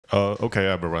Okay,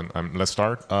 everyone. Let's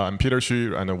start. I'm Peter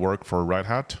Xu, and I work for Red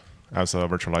Hat as a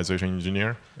virtualization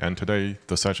engineer. And today,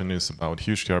 the session is about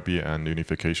Hugetlb and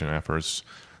unification efforts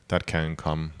that can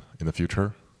come in the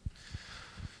future.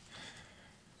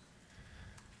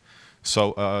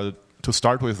 So to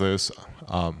start with this,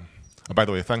 by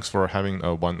the way, thanks for having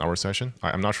a 1-hour session.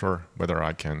 I'm not sure whether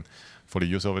I can fully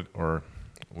use of it or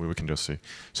we can just see.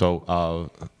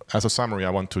 So as a summary, I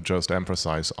want to just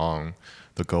emphasize on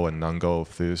the go and non-go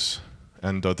of this.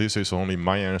 And this is only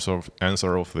my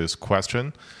answer of this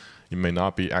question. It may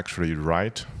not be actually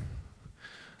right.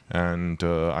 And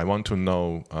I want to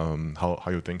know how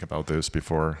you think about this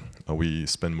before we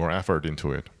spend more effort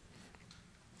into it.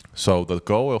 So the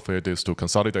goal of it is to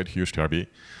consolidate Hugetlb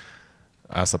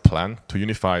as a plan to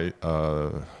unify.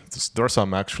 There are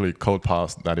some actually code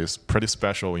paths that is pretty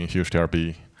special in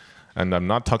Hugetlb. And I'm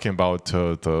not talking about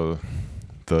the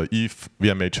if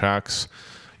VMA checks,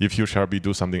 if Hugetlb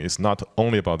do something. It's not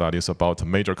only about that. It's about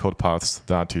major code paths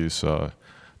that is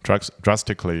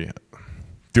drastically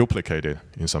duplicated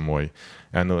in some way.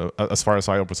 And as far as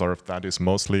I observe, that is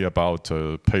mostly about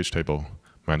page table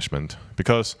management,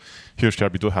 because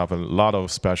Hugetlb do have a lot of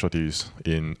specialties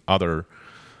in other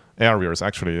areas.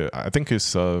 Actually, I think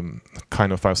it's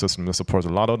kind of file system that supports a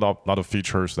lot of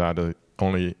features that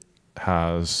only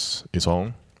has its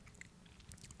own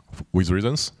with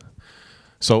reasons.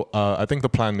 So I think the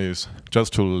plan is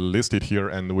just to list it here,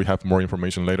 and we have more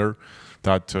information later,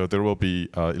 that there will be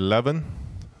 11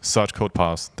 such code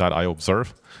paths that I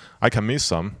observe. I can miss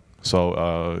some,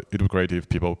 so it would be great if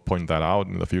people point that out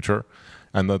in the future.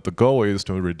 And the goal is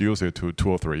to reduce it to 2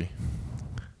 or 3.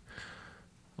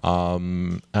 I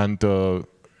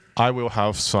will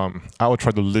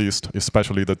try to list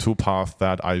especially the 2 paths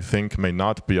that I think may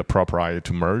not be appropriate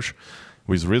to merge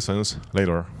with reasons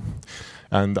later.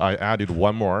 And I added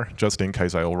 1 more just in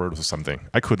case I overlook something.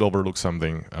 I could overlook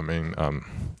something. I mean,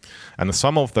 and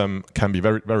some of them can be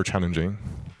very, very challenging.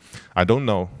 I don't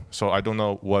know. So I don't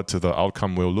know what the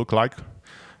outcome will look like.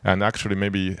 And actually,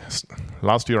 maybe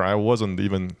last year I wasn't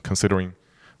even considering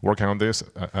working on this.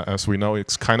 As we know,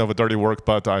 it's kind of a dirty work,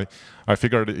 but I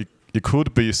figured it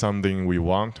could be something we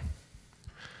want.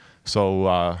 So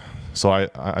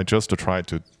I just tried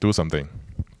to do something.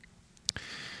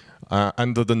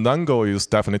 And the non-go is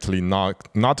definitely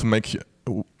not to make.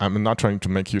 I'm not trying to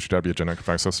make Hugetlb a generic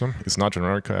file system. It's not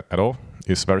generic at all.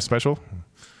 It's very special.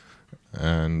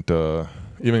 And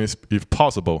even if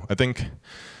possible, I think.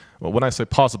 Well, when I say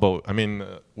possible, I mean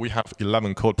we have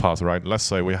 11 code paths, right? Let's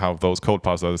say we have those code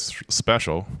paths that is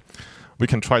special. We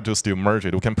can try to still merge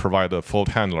it. We can provide a fault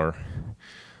handler.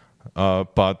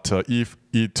 But if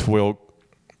it will,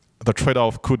 the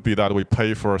trade-off could be that we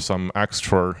pay for some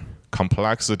extra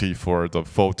complexity for the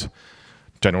fault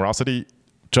generosity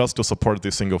just to support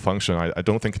this single function. I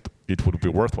don't think it would be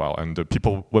worthwhile. And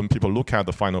when people look at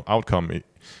the final outcome, it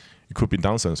could be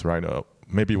nonsense, right?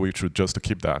 Maybe we should just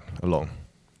keep that alone.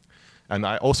 And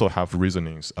I also have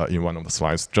reasonings in one of the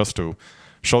slides just to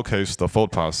showcase the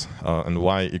fault path and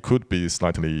why it could be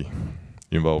slightly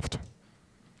involved.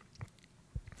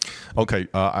 OK,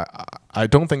 I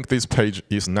don't think this page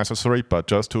is necessary, but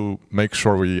just to make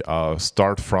sure we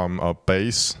start from a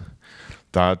base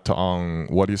that on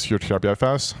what is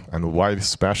Hugetlb and why it's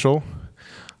special,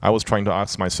 I was trying to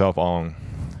ask myself on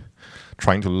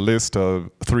trying to list 3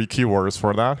 keywords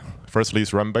for that. Firstly,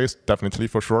 it's RAM-based, definitely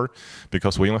for sure,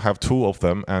 because we only have 2 of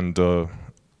them, and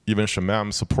even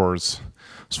Shemam supports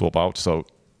swap out. So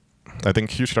I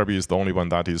think Hugetlb is the only one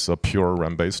that is pure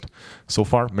RAM-based so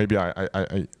far. Maybe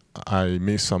I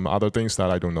missed some other things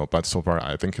that I don't know, but so far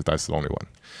I think that's the only one.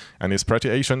 And it's pretty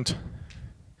ancient.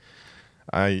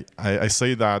 I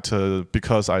say that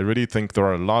because I really think there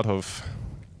are a lot of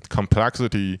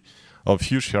complexity of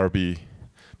Hugetlb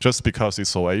just because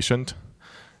it's so ancient.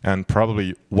 And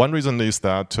probably one reason is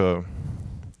that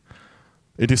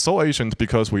it is so ancient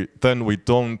because we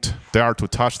don't dare to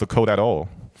touch the code at all.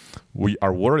 We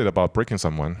are worried about breaking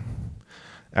someone.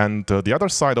 And the other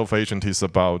side of ancient is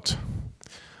about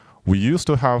we used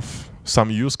to have some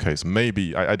use case.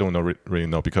 Maybe, I don't know, really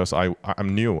know, because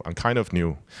I'm new. I'm kind of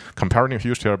new. Comparing to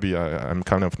Hugetlb, I'm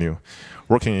kind of new.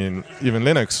 Working in even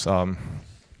Linux.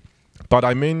 But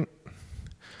I mean,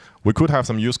 we could have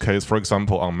some use case, for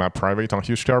example, on map private on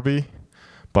Hugetlb,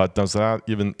 but does that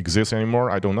even exist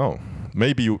anymore? I don't know.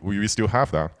 Maybe we still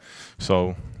have that.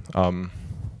 So,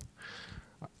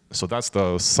 so that's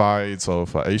the sides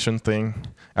of Asian thing.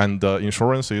 And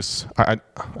insurance is,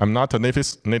 I'm not a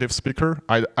native speaker.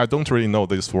 I don't really know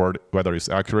this word, whether it's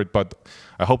accurate, but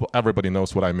I hope everybody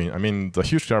knows what I mean. I mean, the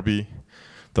Hugetlb,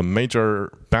 the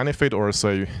major benefit, or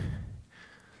say,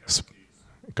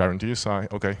 guarantees.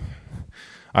 Okay.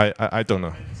 I don't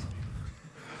know.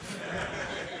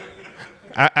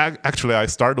 Actually, I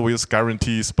started with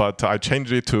guarantees, but I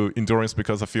changed it to endurance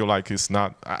because I feel like it's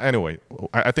not. Anyway,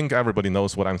 I think everybody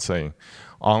knows what I'm saying.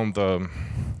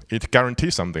 It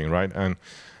guarantees something, right?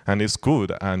 And it's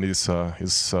good, and it's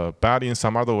bad in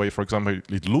some other way. For example,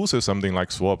 it loses something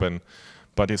like swap,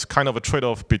 but it's kind of a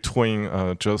trade-off between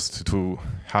just to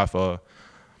have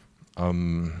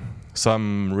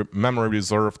some memory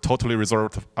reserve, totally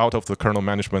reserved out of the kernel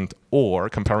management, or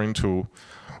comparing to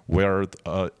where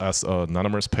as an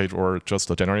anonymous page or just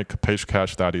a generic page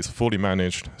cache that is fully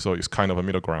managed. So it's kind of a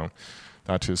middle ground.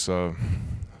 That is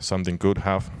something good to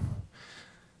have.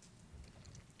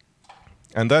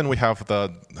 And then we have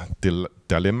the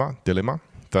dilemma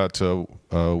that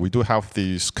we do have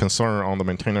this concern on the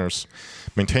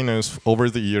maintainers over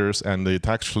the years, and it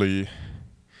actually,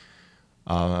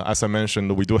 as I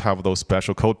mentioned, we do have those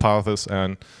special code paths,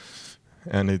 and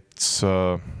it's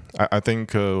I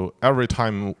think every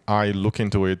time I look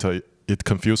into it, it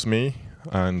confuses me,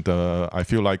 and I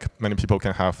feel like many people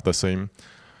can have the same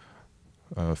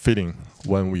feeling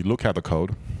when we look at the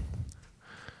code.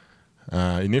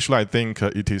 Initially, I think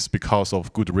it is because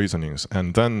of good reasonings,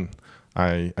 and then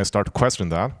I start to question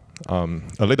that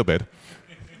a little bit.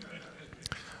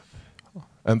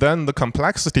 And then the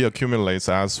complexity accumulates,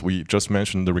 as we just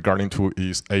mentioned, regarding to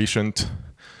its ancient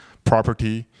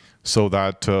property, so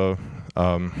that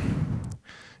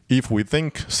if we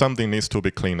think something needs to be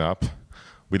cleaned up,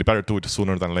 we'd better do it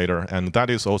sooner than later. And that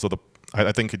is also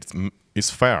I think it's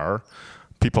fair.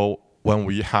 People, when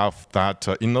we have that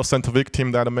innocent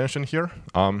victim that I mentioned here,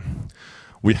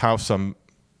 we have some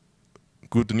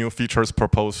good new features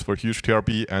proposed for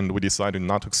Hugetlb, and we decided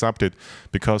not to accept it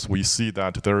because we see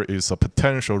that there is a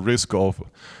potential risk of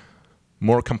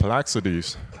more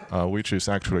complexities, which is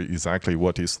actually exactly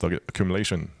what is the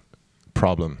accumulation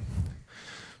problem.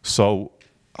 So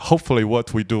hopefully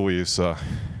what we do is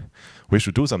we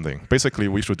should do something. Basically,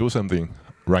 we should do something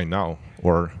right now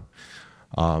or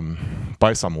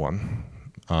by someone.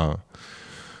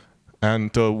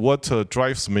 And what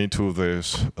drives me to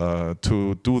this,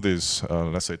 to do this,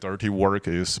 let's say, dirty work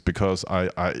is because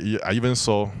I even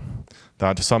saw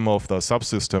that some of the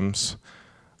subsystems,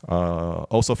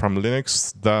 also from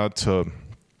Linux, that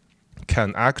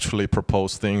can actually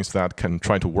propose things that can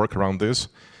try to work around this.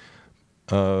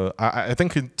 I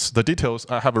think it's the details.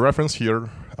 I have a reference here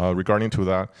regarding to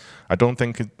that. I don't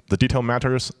think the detail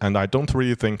matters, and I don't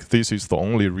really think this is the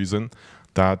only reason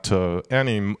that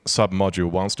any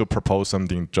submodule wants to propose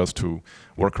something just to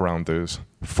work around this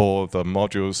for the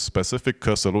module's specific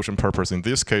solution purpose, in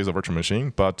this case a virtual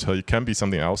machine, but it can be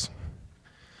something else.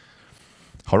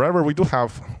 However, we do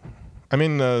have, I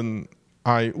mean,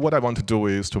 what I want to do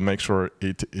is to make sure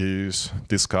it is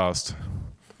discussed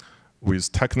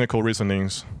with technical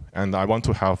reasonings, and I want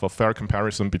to have a fair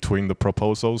comparison between the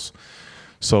proposals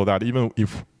so that even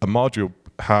if a module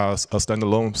has a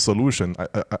standalone solution,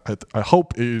 I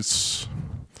hope it's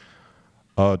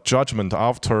a judgment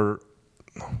after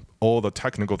all the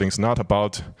technical things, not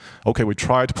about, okay, we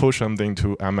tried to push something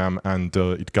to MM and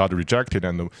it got rejected,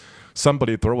 and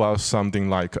somebody throw us something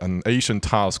like an Asian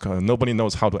task. Nobody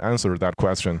knows how to answer that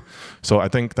question. So I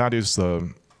think that is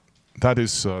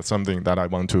something that I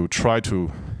want to try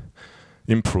to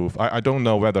improve. I don't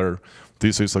know whether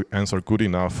this is an answer good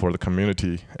enough for the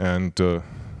community, and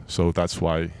so that's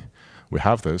why we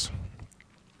have this.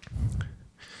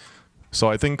 So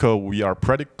I think we are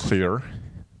pretty clear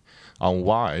on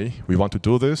why we want to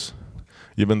do this,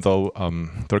 even though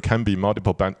there can be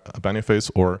multiple benefits,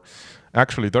 or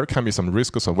actually there can be some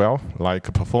risks as well,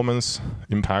 like performance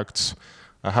impacts.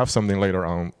 I have something later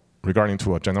on regarding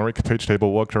to a generic page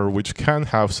table worker, which can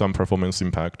have some performance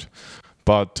impact.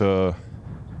 But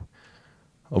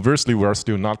obviously, we are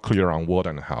still not clear on what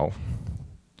and how.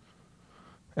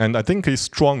 And I think it's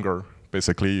stronger,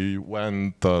 basically,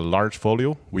 when the large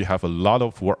folio, we have a lot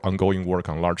of ongoing work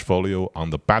on large folio, on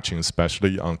the batching,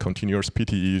 especially on continuous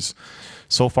PTEs.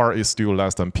 So far, it's still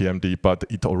less than PMD, but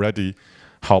it already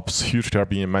helps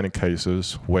Hugetlb in many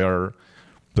cases where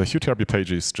the Hugetlb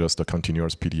page is just a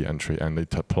continuous PTE entry, and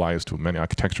it applies to many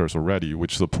architectures already,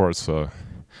 which supports,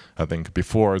 I think,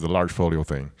 before the large folio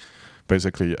thing.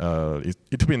 Basically, it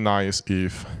would be nice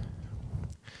if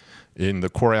in the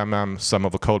core MM, some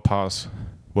of the code paths,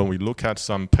 when we look at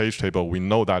some page table, we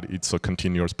know that it's a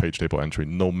continuous page table entry,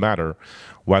 no matter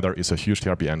whether it's a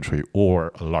Hugetlb entry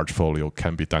or a large folio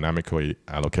can be dynamically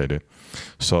allocated.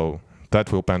 So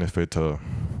that will benefit.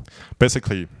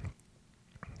 Basically,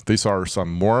 these are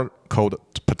some more code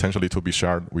potentially to be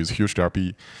shared with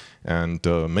Hugetlb, and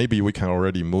maybe we can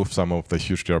already move some of the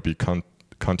Hugetlb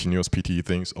continuous PTE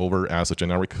things over as a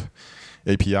generic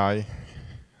API.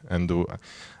 And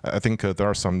I think there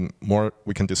are some more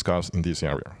we can discuss in this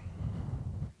area.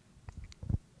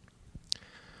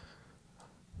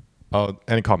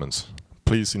 Any comments?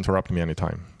 Please interrupt me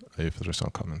anytime if there's no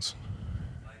comments.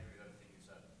 I agree with everything you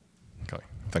said. Okay,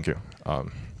 thank you.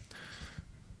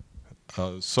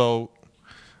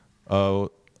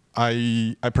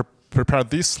 I prepared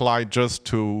this slide just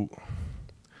to,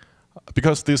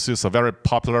 because this is a very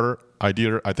popular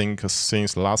idea, I think,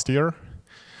 since last year,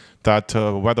 that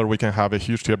whether we can have a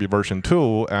Hugetlb version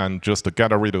 2 and just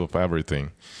get rid of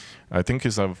everything. I think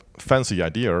it's a fancy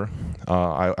idea.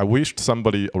 I wished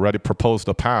somebody already proposed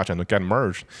a patch and get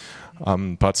merged,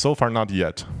 but so far not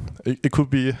yet. It could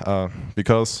be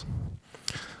because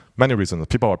many reasons.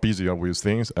 People are busier with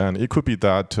things, and it could be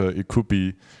that it could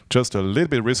be just a little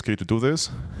bit risky to do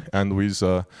this, and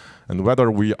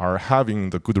whether we are having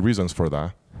the good reasons for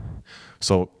that.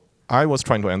 So I was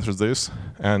trying to answer this,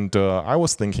 and I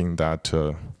was thinking that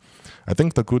I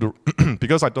think the good,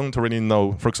 because I don't really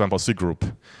know, for example, C group,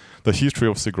 the history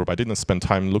of C group. I didn't spend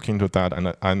time looking into that,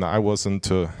 and I wasn't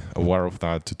aware of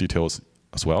that details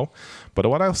as well. But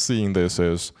what I see in this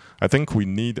is, I think we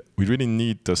really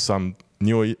need some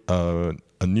new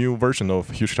a new version of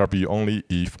Hugetlb only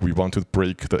if we want to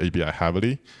break the ABI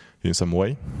heavily in some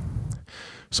way.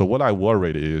 So what I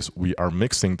worried is we are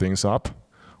mixing things up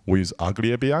with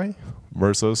ugly ABI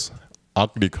versus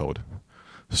ugly code.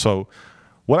 So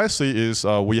what I see is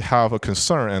we have a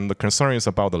concern, and the concern is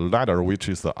about the latter, which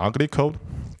is the ugly code.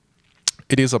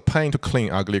 It is a pain to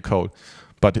clean ugly code,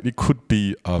 but it could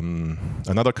be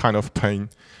another kind of pain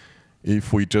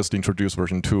if we just introduce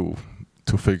version 2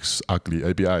 to fix ugly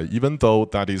ABI, even though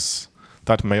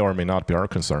that may or may not be our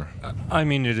concern. I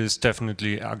mean, it is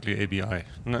definitely ugly ABI,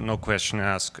 no question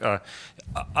asked.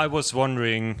 I was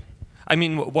wondering, I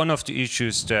mean, one of the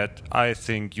issues that I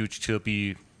think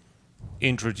Hugetlb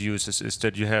introduces is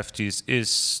that you have these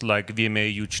like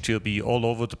VMA Hugetlb all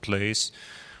over the place,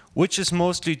 which is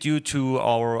mostly due to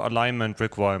our alignment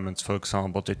requirements, for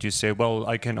example, that you say, well,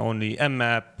 I can only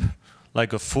mmap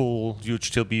like a full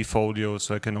Hugetlb folio,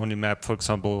 so I can only map, for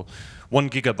example, 1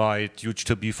 gigabyte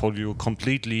Hugetlb folio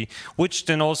completely, which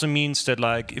then also means that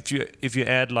like if you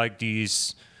add like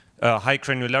these high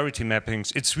granularity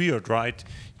mappings, it's weird, right?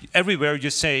 Everywhere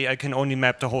you say I can only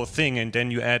map the whole thing, and then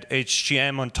you add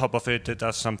HGM on top of it that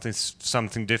does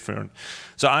something different.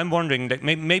 So I'm wondering, like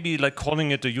maybe like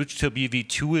calling it a Hugetlb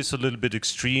v2 is a little bit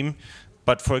extreme,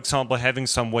 but for example, having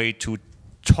some way to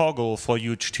toggle for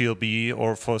Hugetlb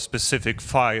or for a specific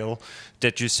file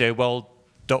that you say, well,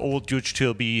 the old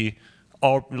Hugetlb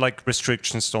or like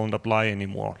restrictions don't apply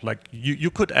anymore. Like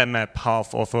you could mmap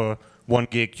half of a 1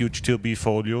 gig Hugetlb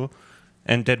folio,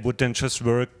 and that would then just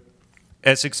work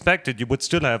as expected. You would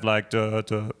still have like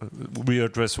the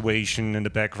weird reservation in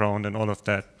the background and all of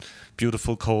that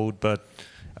beautiful code, but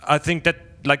I think that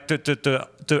like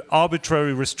the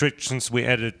arbitrary restrictions we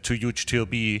added to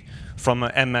Hugetlb from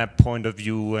an mmap point of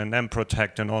view and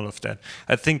mprotect and all of that,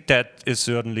 I think that is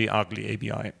certainly ugly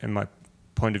ABI in my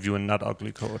point of view and not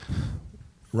ugly code.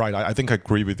 Right, I think I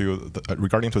agree with you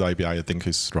regarding to the ABI. I think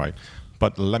it's right.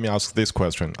 But let me ask this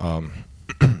question.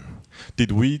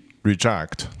 Did we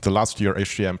reject the last year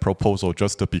HGM proposal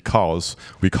just because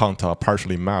we can't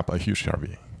partially map a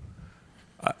Hugetlb?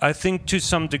 I think to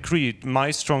some degree,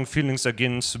 my strong feelings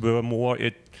against were more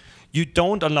you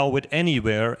don't allow it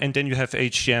anywhere, and then you have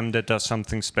HGM that does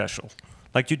something special.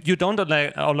 Like you don't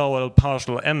allow a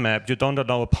partial mmap, you don't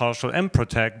allow a partial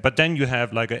mprotect, but then you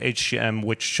have like a HGM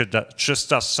which just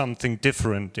does something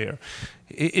different there.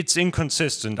 It's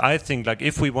inconsistent. I think like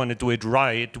if we want to do it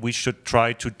right, we should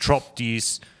try to drop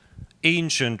these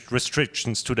ancient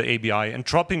restrictions to the ABI, and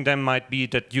dropping them might be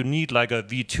that you need like a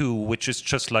v2, which is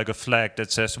just like a flag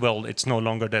that says, well, it's no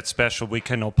longer that special. We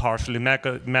can now partially map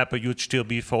a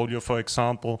Hugetlb folio, for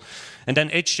example. And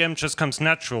then HGM just comes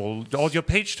natural. All your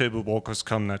page table walkers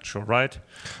come natural, right?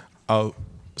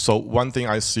 So one thing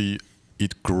I see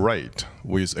it great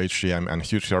with HGM and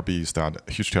Hugetlb is that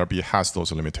Hugetlb has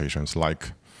those limitations,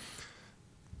 like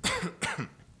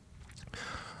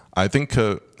I think,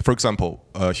 for example,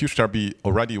 Hugetlb,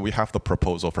 already we have the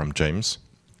proposal from James,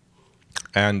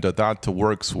 and that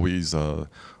works with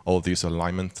all these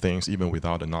alignment things, even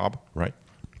without a knob, right?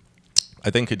 I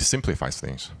think it simplifies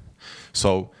things.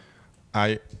 So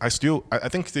I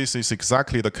think this is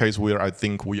exactly the case where I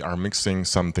think we are mixing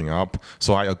something up.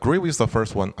 So I agree with the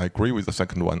first one, I agree with the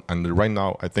second one, and right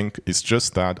now I think it's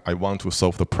just that I want to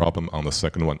solve the problem on the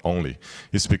second one only.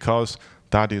 It's because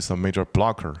that is a major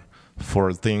blocker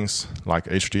for things like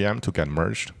HGM to get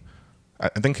merged,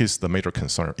 I think is the major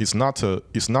concern. It's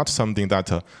not something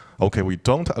that okay, we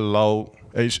don't allow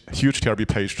Hugetlb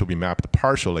page to be mapped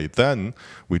partially. Then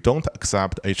we don't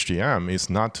accept HGM.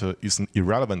 Is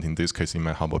irrelevant in this case, in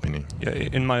my humble opinion. Yeah,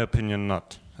 in my opinion,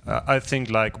 not. I think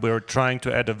like we're trying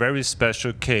to add a very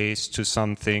special case to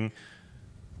something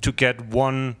to get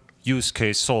one use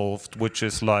case solved, which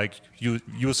is like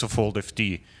use of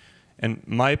foldfd. And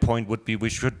my point would be we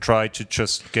should try to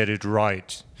just get it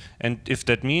right. And if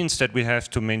that means that we have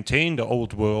to maintain the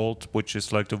old world, which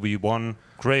is like the V1,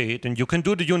 great, and you can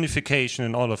do the unification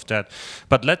and all of that.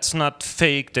 But let's not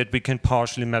fake that we can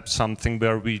partially map something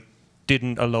where we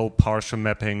didn't allow partial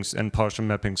mappings, and partial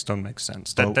mappings don't make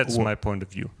sense. That's my point of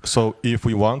view. So if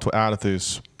we want to add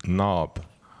this knob,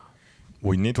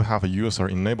 we need to have a user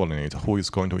enabling it. Who is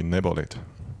going to enable it?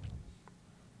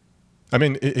 I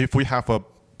mean, if we have a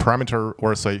parameter,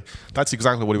 or say, that's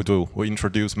exactly what we do. We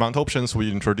introduce mount options,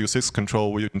 we introduce sys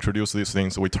control, we introduce these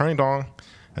things, we turn it on,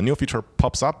 a new feature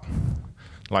pops up,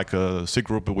 like a C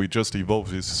group, we just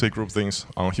evolve these C group things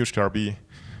on Hugetlb.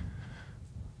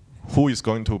 Who is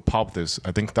going to pop this?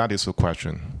 I think that is the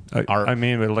question. I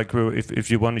mean, like,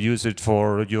 if you want to use it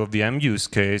for your VM use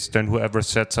case, then whoever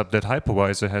sets up that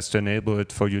hypervisor has to enable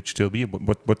it for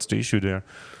Hugetlb. What's the issue there?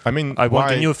 I mean, I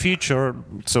want a new feature,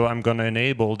 so I'm going to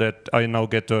enable that. I now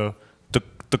get the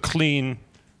clean,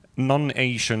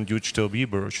 non-Asian Hugetlb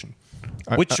version,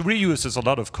 which reuses a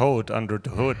lot of code under the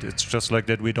hood. It's just like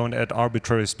that we don't add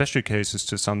arbitrary special cases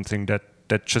to something that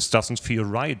just doesn't feel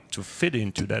right to fit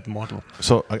into that model.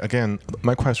 So again,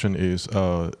 my question is,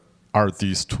 are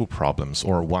these two problems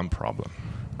or one problem?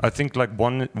 I think like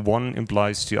one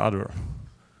implies the other.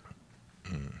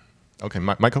 Okay,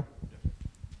 Michael?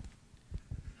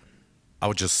 I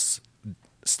would just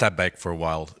step back for a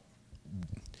while.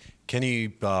 Can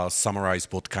you summarize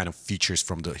what kind of features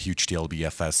from the Hugetlb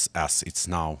FS as it's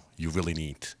now you really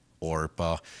need? Or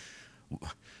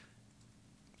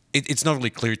it's not really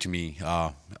clear to me.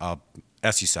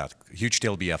 As you said,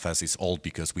 Hugetlb FS is old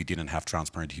because we didn't have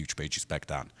transparent huge pages back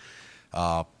then.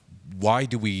 Why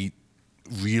do we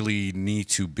really need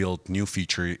to build new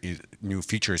features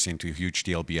into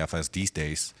Hugetlb FS these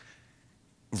days,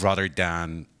 rather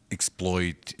than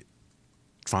exploit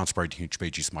transparent huge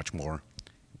pages much more?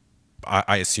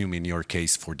 I assume in your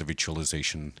case for the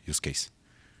visualization use case.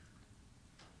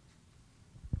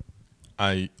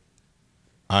 I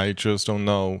just don't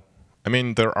know. I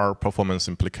mean, there are performance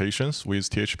implications with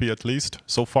THP at least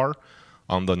so far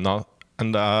on the not,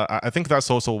 and I think that's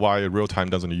also why real-time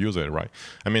doesn't use it, right?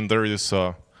 I mean, there is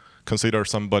consider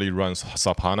somebody runs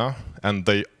SAP HANA and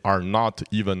they are not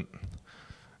even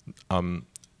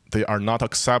they are not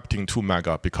accepting 2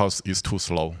 mega because it's too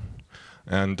slow,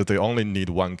 and they only need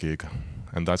 1 gig,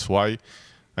 and that's why.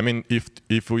 I mean, if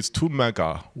it's 2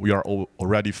 mega, we are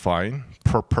already fine.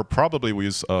 Probably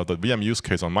with the VM use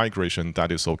case on migration,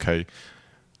 that is okay,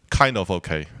 kind of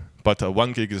okay. But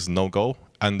 1 gig is no-go,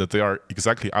 and they are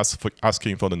exactly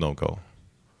asking for the no-go.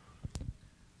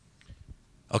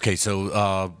 Okay,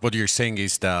 so what you're saying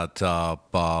is that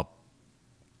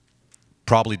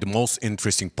probably the most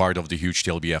interesting part of the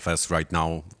Hugetlb FS right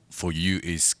now for you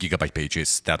is gigabyte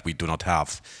pages that we do not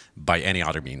have by any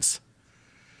other means.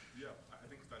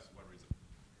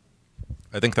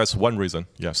 I think that's one reason,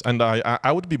 yes. And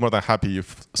I would be more than happy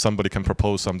if somebody can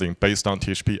propose something based on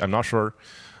THP. I'm not sure,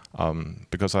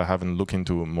 because I haven't looked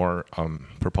into more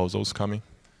proposals coming.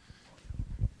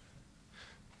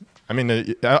 I mean,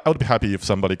 I would be happy if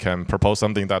somebody can propose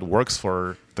something that works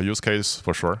for the use case,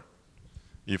 for sure,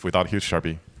 if without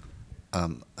Hugetlb.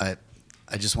 I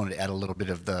just wanted to add a little bit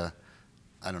of the,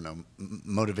 I don't know,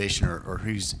 motivation or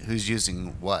who's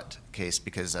using what case,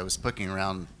 because I was poking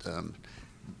around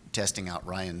testing out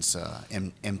Ryan's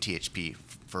MTHP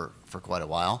for quite a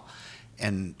while.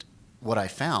 And what I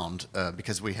found,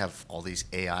 because we have all these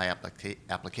AI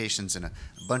applications and a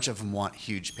bunch of them want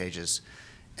huge pages.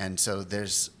 And so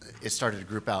it started to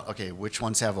group out, okay, which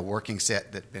ones have a working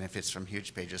set that benefits from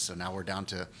huge pages? So now we're down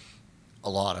to a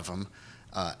lot of them.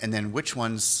 And then which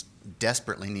ones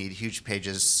desperately need huge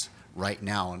pages right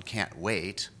now and can't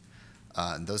wait?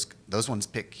 And those ones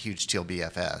pick Hugetlb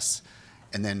FS.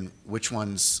 And then which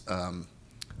ones were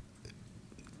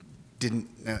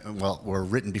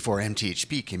written before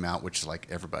MTHP came out, which is like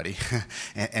everybody,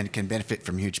 and can benefit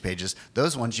from huge pages.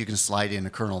 Those ones you can slide in a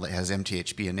kernel that has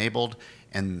MTHP enabled,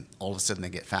 and all of a sudden they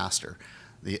get faster.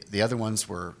 The other ones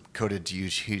were coded to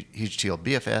use Hugetlb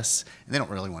FS, and they don't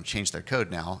really want to change their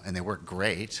code now, and they work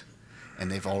great,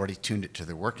 and they've already tuned it to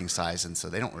their working size, and so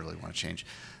they don't really want to change.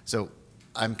 So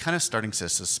I'm kind of starting to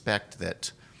suspect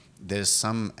that there's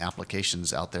some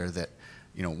applications out there that,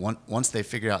 you know, once they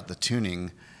figure out the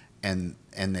tuning and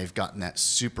they've gotten that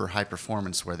super high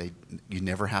performance where you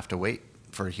never have to wait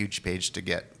for a huge page to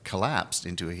get collapsed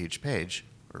into a huge page.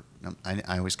 Or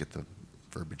I always get the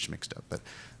verbiage mixed up, but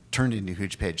turned into a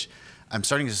huge page. I'm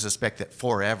starting to suspect that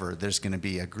forever there's going to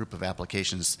be a group of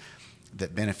applications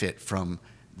that benefit from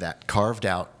that carved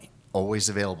out, always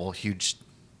available huge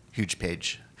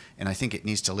page. And I think it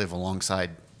needs to live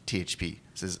alongside THP.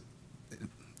 This is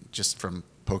just from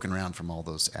poking around from all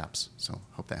those apps. So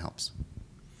hope that helps.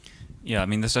 Yeah, I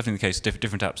mean, that's definitely the case.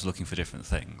 Different apps are looking for different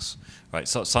things, right?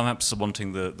 So some apps are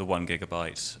wanting the 1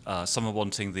 gigabyte. Some are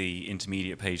wanting the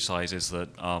intermediate page sizes that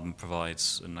ARM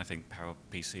provides, and I think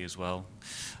PowerPC as well.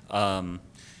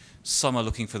 Some are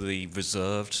looking for the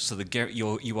reserved, so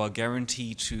you are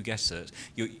guaranteed to get it.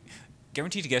 You're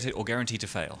guaranteed to get it or guaranteed to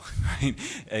fail, right?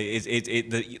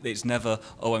 It's never,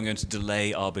 oh, I'm going to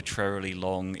delay arbitrarily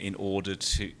long in order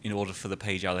for the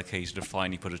page allocator to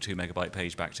finally put a 2 megabyte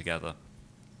page back together.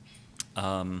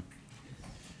 There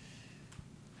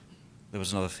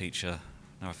was another feature.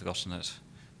 Now I've forgotten it.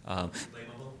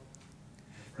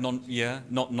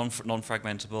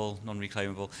 Non-fragmentable,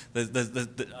 non-reclaimable.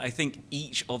 I think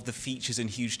each of the features in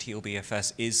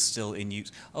Hugetlb is still in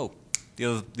use. Oh,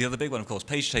 the other big one, of course,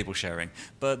 page table sharing.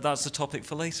 But that's a topic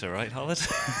for later, right, Howard?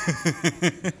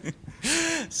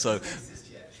 So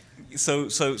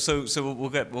we'll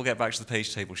get back to the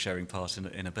page table sharing part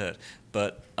in a bit,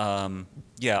 but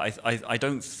yeah, I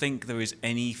don't think there is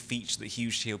any feature that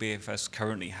Hugetlb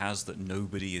currently has that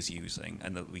nobody is using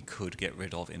and that we could get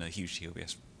rid of in a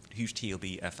Hugetlb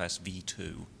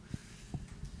v2.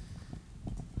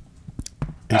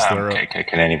 Is there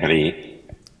can anybody?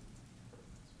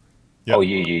 Yep. Oh,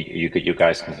 you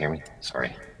guys can hear me.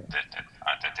 Sorry.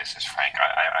 This is Frank.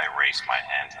 I raised my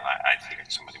hand and I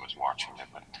figured somebody was watching it,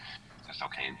 but that's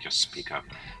okay. Just speak up.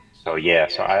 So yeah,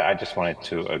 so I just wanted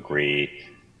to agree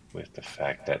with the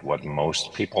fact that what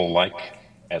most people like,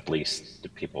 at least the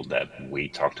people that we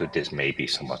talk to, this may be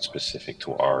somewhat specific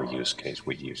to our use case.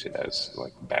 We use it as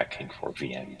like backing for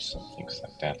VMs and things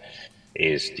like that,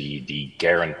 is the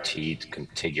guaranteed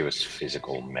contiguous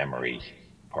physical memory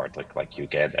part. Like you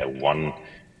get a 1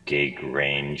 gig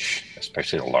range,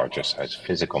 especially the larger size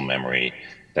physical memory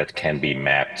that can be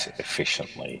mapped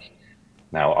efficiently.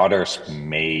 Now, others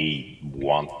may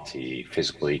want the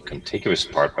physically contiguous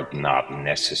part, but not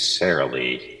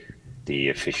necessarily the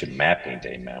efficient mapping.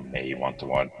 They may want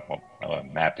to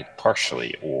map it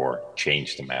partially or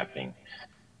change the mapping.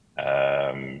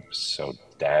 So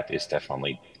that is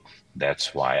definitely,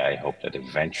 that's why I hope that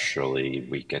eventually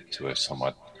we get to a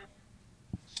somewhat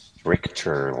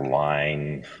stricter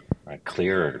line, a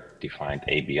clearer defined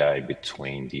ABI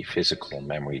between the physical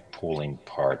memory pooling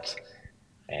part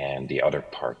and the other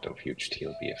part of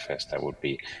Hugetlb. That would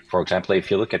be, for example,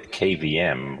 if you look at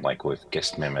KVM, like with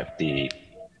GuestMemFD,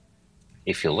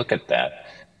 if you look at that,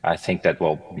 I think that,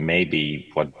 well, maybe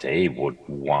what they would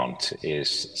want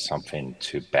is something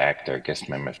to back their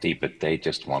GuestMemFD, but they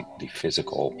just want the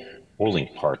physical pooling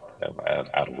part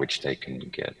out of which they can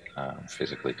get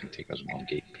physically contiguous 1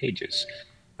 gig pages.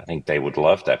 I think they would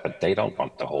love that, but they don't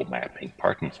want the whole mapping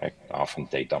part. In fact, often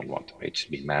they don't want the page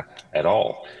to be mapped at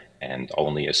all, and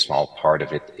only a small part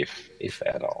of it, if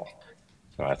at all.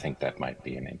 So I think that might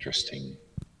be an interesting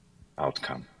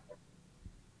outcome.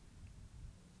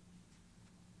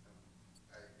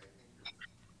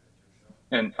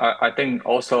 And I think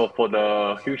also for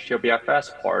the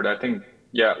Hugetlb part, I think,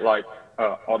 yeah, like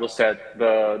Otto said,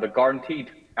 the guaranteed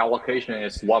allocation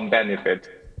is one benefit,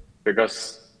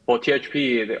 because for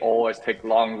THP, they always take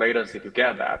long latency to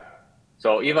get that.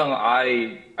 So even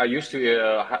I used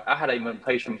to, I had an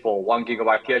implementation for 1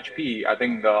 gigabyte PHP. I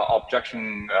think the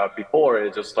objection before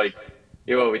is just like,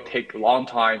 it will take a long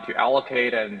time to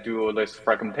allocate and do this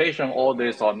fragmentation. All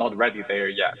this are not ready there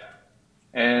yet.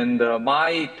 And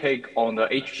my take on the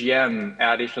HGM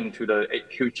addition to the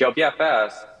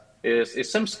Hugetlb is it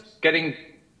seems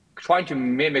trying to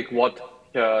mimic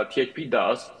what THP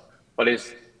does, but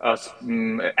it's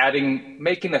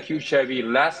making the Hugetlb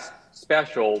less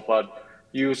special, but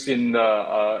using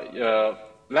the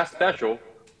less special,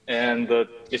 and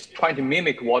it's trying to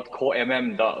mimic what Core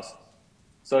MM does.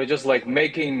 So it's just like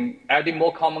adding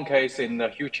more common case in the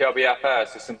Hugetlb,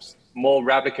 it seems more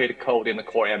replicated code in the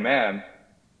Core MM.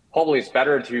 Probably it's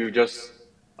better to just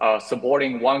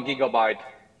supporting 1 gigabyte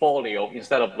folio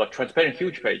instead of the transparent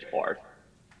huge page part.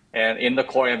 And in the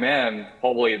Core MM,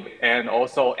 probably, and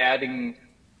also adding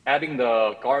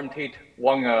the guaranteed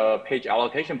 1 page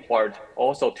allocation part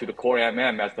also to the Core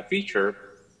MM as the feature.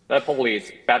 That probably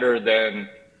is better than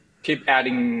keep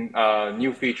adding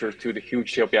new features to the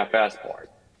Hugetlb part.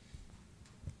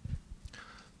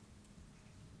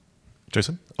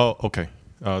 Jason? Oh, okay.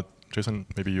 Jason,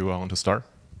 maybe you want to start?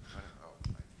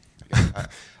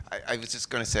 I was just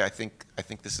going to say, I think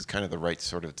this is kind of the right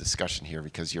sort of discussion here,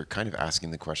 because you're kind of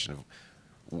asking the question of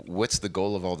what's the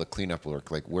goal of all the cleanup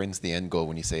work? Like, when's the end goal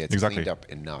when you say it's cleaned up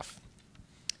enough?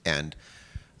 And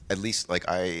at least, like,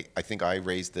 I think I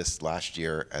raised this last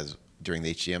year during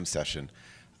the HGM session.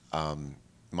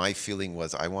 My feeling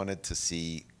was I wanted to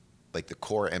see, like, the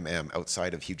core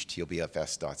outside of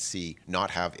hugetlbfs.c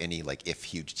not have any, like, if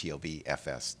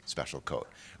hugetlbfs special code,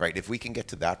 right? If we can get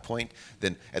to that point,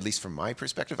 then at least from my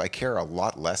perspective, I care a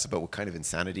lot less about what kind of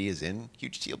insanity is in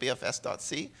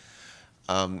hugetlbfs.c.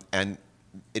 And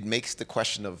it makes the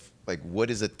question of, like, what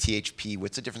is a THP?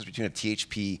 What's the difference between a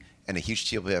THP and a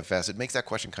hugetlbfs? It makes that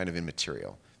question kind of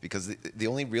immaterial, because the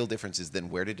only real difference is then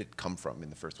where did it come from in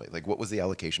the first place? Like, what was the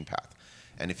allocation path?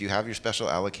 And if you have your special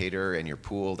allocator and your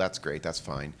pool, that's great, that's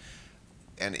fine.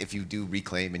 And if you do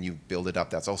reclaim and you build it up,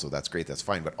 that's great, that's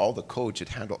fine. But all the code should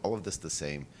handle all of this the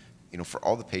same. You know, for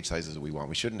all the page sizes that we want,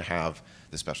 we shouldn't have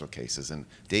the special cases. And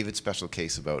David's special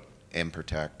case about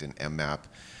mprotect and mmap,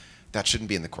 that shouldn't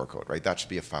be in the core code, right? That should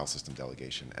be a file system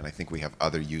delegation. And I think we have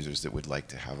other users that would like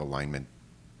to have alignment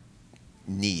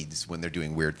needs when they're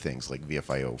doing weird things, like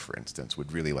VFIO, for instance,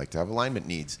 would really like to have alignment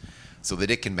needs so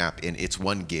that it can map in its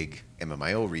 1 gig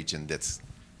MMIO region that's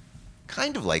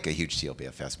kind of like a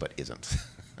hugetlbfs, but isn't,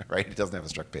 right? It doesn't have a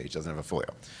struct page, doesn't have a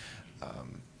folio.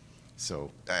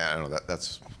 So I don't know,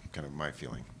 that's kind of my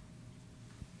feeling.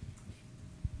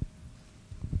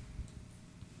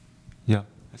 Yeah,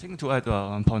 I think to add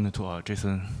one point to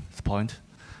Jason's point,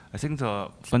 I think the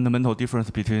fundamental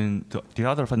difference between the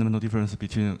other fundamental difference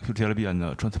between Hugetlb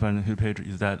and transparent Huge page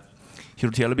is that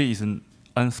Hugetlb is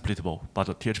unsplittable, but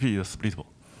THP is splittable.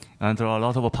 And there are a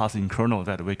lot of paths in kernel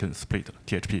that we can split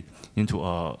THP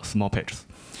into small pages.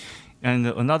 And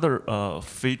another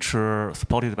feature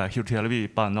supported by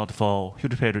Hugetlb, but not for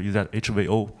Huge page, is that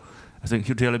HVO. I think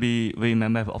Hugetlb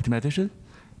VMMF optimization.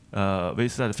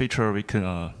 With that feature, we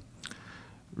can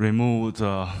remove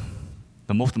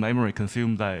the most memory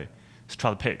consumed by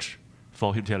struct page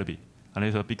for Hugetlb. And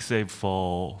it's a big save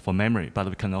for memory, but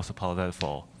we can also support that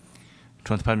for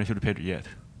transparent Huge page yet.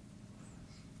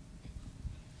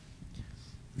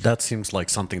 That seems like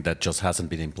something that just hasn't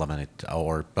been implemented,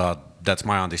 or that's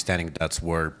my understanding. That's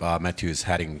where Matthew is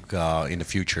heading in the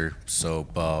future. So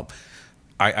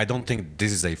I don't think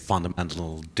this is a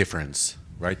fundamental difference,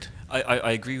 right?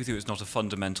 I agree with you. It's not a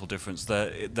fundamental difference.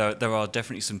 There are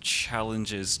definitely some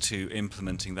challenges to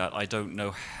implementing that. I don't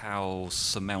know how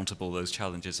surmountable those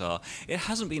challenges are. It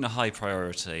hasn't been a high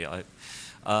priority.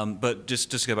 But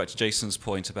just to go back to Jason's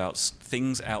point about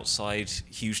things outside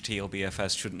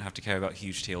hugetlbfs shouldn't have to care about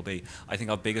hugetlb, I think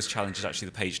our biggest challenge is actually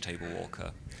the page table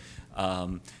walker.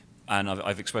 And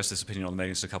I've expressed this opinion on the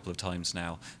mailing list a couple of times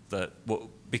now, that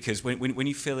because when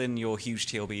you fill in your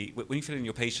hugetlb, when you fill in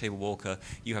your page table walker,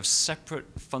 you have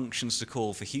separate functions to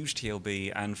call for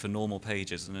hugetlb and for normal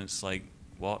pages, and it's like,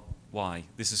 what? Why?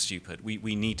 This is stupid.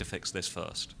 We need to fix this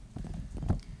first.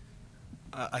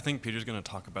 I think Peter's going to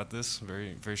talk about this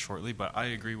very, very shortly, but I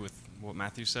agree with what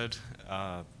Matthew said.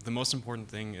 The most important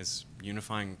thing is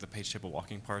unifying the page table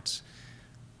walking parts.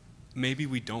 Maybe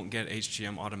we don't get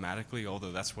HGM automatically,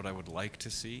 although that's what I would like to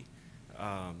see.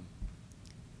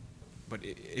 But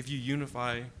if you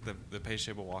unify the page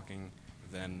table walking,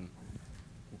 then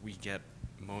we get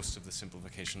most of the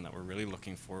simplification that we're really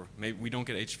looking for. Maybe we don't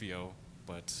get HVO,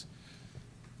 but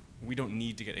we don't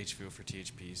need to get HVO for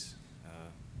THPs.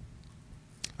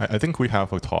 I think we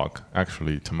have a talk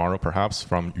actually tomorrow, perhaps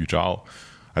from Yu Zhao.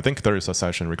 I think there is a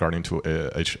session regarding to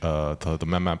the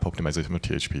map optimization of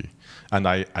THP, and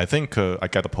I think I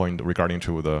get the point regarding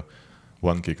to the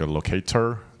 1 gig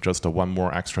locator, just one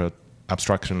more extra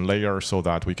abstraction layer so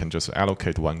that we can just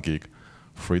allocate 1 gig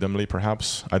freedomly,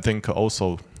 perhaps. I think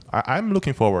also I'm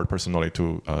looking forward personally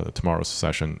to tomorrow's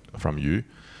session from you.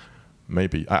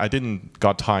 Maybe I didn't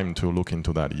got time to look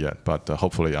into that yet, but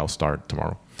hopefully I'll start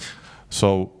tomorrow.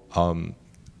 So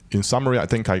in summary, I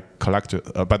think I collected,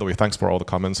 by the way, thanks for all the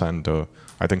comments, and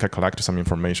I think I collected some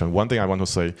information. One thing I want to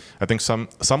say, I think some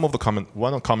of the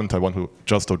one comment I want to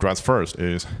just address first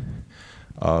is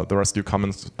there are still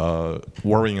comments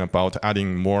worrying about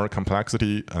adding more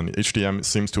complexity, and HDM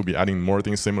seems to be adding more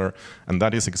things similar, and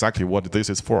that is exactly what this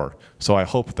is for. So I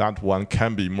hope that one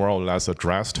can be more or less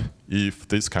addressed if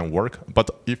this can work. But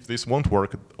if this won't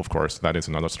work, of course, that is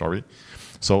another story.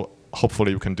 So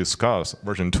hopefully we can discuss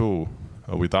version 2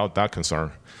 without that concern,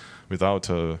 without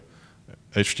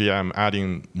HGM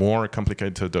adding more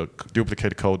complicated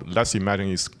duplicate code. Let's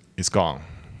imagine it's gone.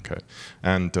 Okay,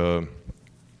 and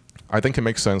I think it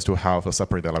makes sense to have a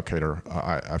separate allocator.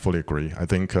 I fully agree. I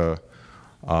think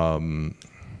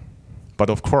But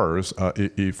of course,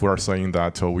 if we're saying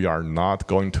that we are not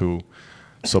going to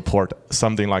support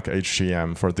something like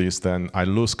HTM for this, then I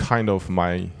lose kind of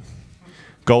my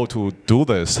goal to do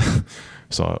this.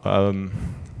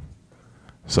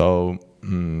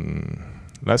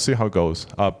 Let's see how it goes.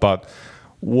 But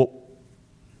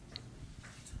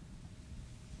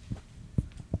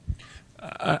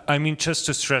I mean, just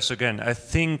to stress again, I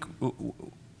think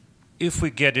if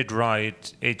we get it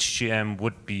right, HTM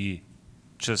would be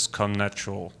just come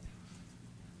natural.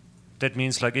 That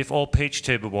means, like, if all page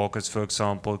table walkers, for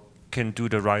example, can do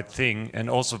the right thing, and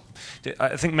also,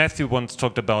 I think Matthew once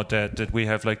talked about that we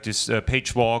have like this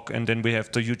page walk, and then we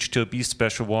have the Hugetlb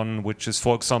special one, which is,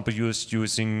 for example, used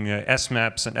using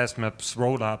S-maps and S-maps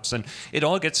roll-ups, and it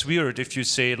all gets weird if you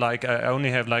say, like, I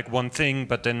only have like one thing,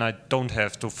 but then I don't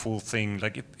have the full thing.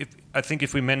 Like, I think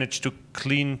if we manage to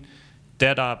clean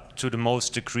that up to the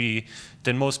most degree,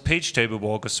 then most page table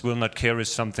walkers will not care if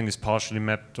something is partially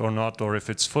mapped or not, or if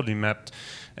it's fully mapped.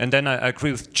 And then I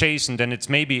agree with Jason, then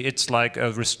it's like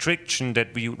a restriction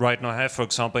that we right now have, for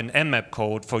example, in mmap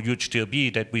code for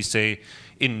Hugetlb, that we say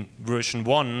in version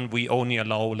 1 we only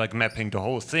allow like mapping the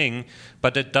whole thing,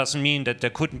 but that doesn't mean that there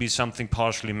couldn't be something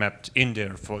partially mapped in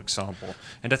there, for example.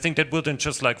 And I think that will then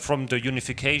just, like, from the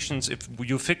unifications, if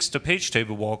you fix the page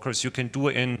table walkers, you can do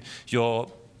it in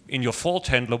your fault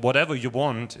handler, whatever you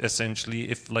want, essentially,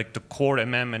 if like the core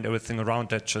MM and everything around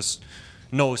that just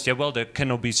knows, yeah, well, there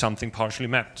cannot be something partially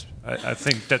mapped. I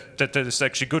think that is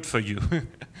actually good for you.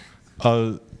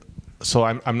 So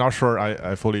I'm not sure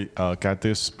I fully get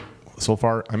this so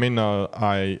far. I mean,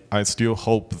 I still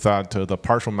hope that the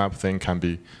partial map thing can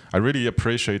be, I really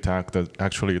appreciate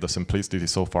actually the simplicity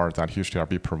so far that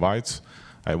Hugetlb provides.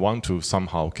 I want to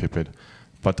somehow keep it,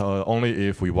 but only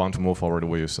if we want to move forward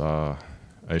with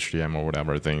HTM or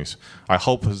whatever things. I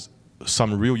hope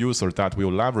some real user that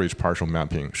will leverage partial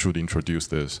mapping should introduce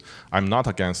this. I'm not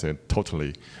against it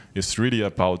totally. It's really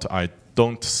about, I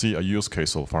don't see a use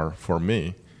case so far for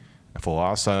me. For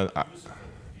us,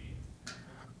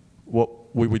 well,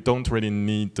 we don't really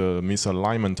need the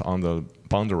misalignment on the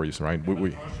boundaries, right?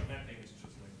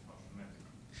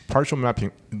 Partial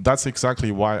mapping, that's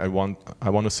exactly why I want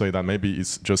to say that maybe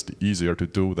it's just easier to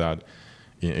do that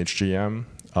in HGM.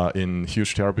 In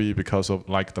Hugetlb, because of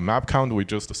like the map count, we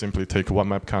just simply take one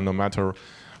map count no matter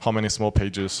how many small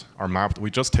pages are mapped,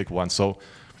 we just take one. So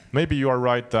maybe you are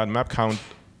right that map count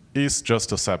is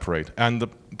just a separate, and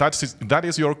that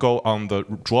is your goal on the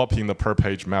dropping the per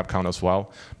page map count as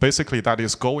well. Basically that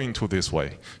is going to this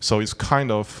way. So it's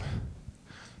kind of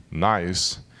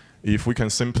nice if we can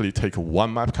simply take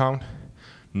one map count,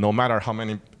 no matter how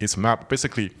many it's mapped.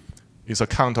 Basically it's a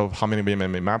count of how many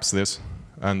maps this,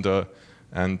 and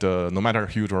no matter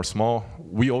huge or small,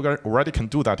 we already can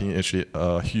do that in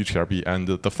Hugetlb. And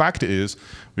the fact is,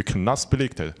 we cannot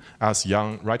split it. As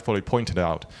Yang rightfully pointed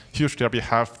out, Hugetlb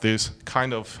have this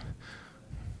kind of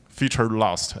feature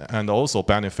loss and also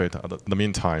benefit at the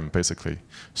meantime, basically.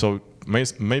 So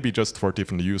maybe just for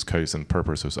different use case and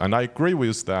purposes. And I agree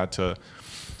with that.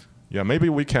 Yeah, maybe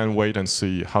we can wait and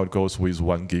see how it goes with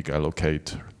 1 gig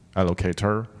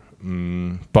allocator.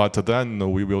 But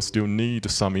then we will still need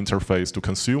some interface to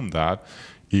consume that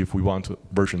if we want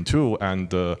version 2.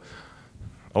 And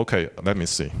okay, let me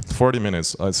see. 40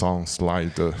 minutes. It's on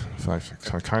slide 5.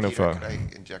 Kind of. Could I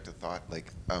inject a thought?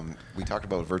 Like we talked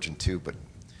about version 2, but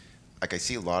like I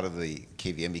see a lot of the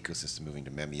KVM ecosystem moving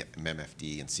to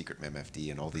memfd and secret memfd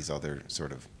and all these other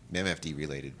sort of memfd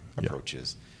related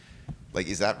approaches. Like,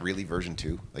 is that really version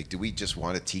 2? Like, do we just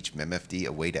want to teach memfd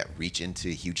a way to reach into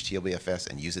Hugetlb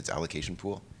and use its allocation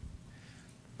pool?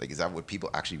 Like, is that what people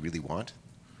actually really want?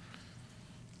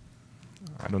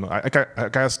 I don't know. I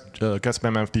guess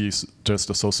memfd is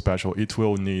just so special. It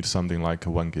will need something like a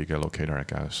 1 gig allocator, I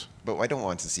guess. But I don't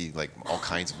want to see like all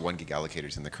kinds of 1 gig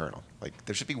allocators in the kernel. Like,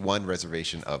 there should be one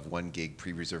reservation of 1 gig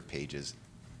pre-reserved pages,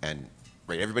 and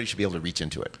right, everybody should be able to reach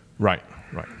into it. Right.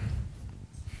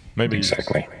 Maybe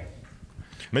exactly.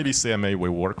 Maybe CMA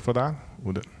will work for that,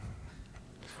 would it?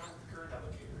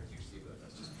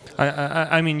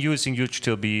 I mean, using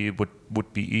Hugetlb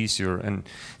would be easier. And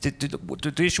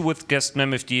the issue with guest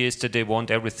memfd is that they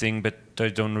want everything, but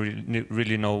they don't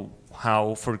really know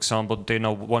how. For example, they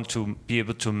now want to be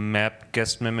able to map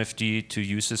guest memfd to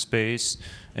user space,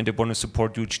 and they want to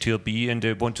support Hugetlb, and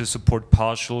they want to support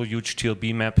partial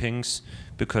Hugetlb mappings,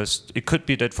 because it could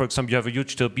be that, for example, you have a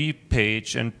Hugetlb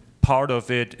page and part of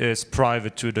it is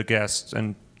private to the guest,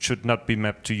 and should not be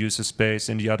mapped to user space,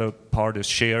 and the other part is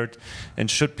shared and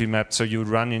should be mapped. So you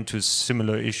run into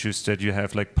similar issues that you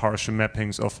have like partial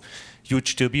mappings of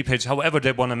Hugetlb page. However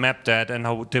they want to map that and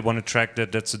how they want to track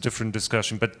that, that's a different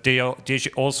discussion. But they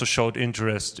also showed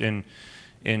interest in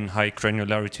high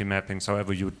granularity mappings,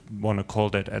 however you want to call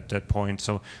that at that point.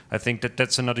 So I think that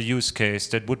that's another use case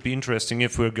that would be interesting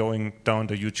if we're going down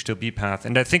the Hugetlb path.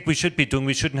 And I think we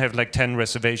shouldn't have like 10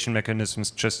 reservation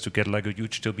mechanisms just to get like a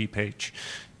Hugetlb page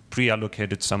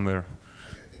pre-allocated somewhere.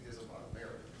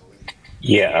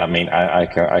 Yeah, I mean,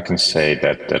 I can say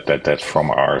that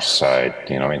from our side,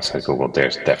 you know, inside Google,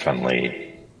 there's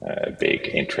definitely a big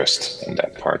interest in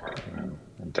that part.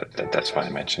 That's why I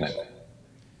mention it.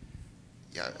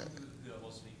 Yeah.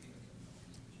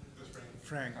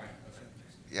 Frank.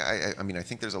 Yeah, I mean, I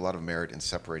think there's a lot of merit in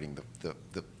separating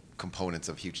the components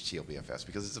of Hugetlb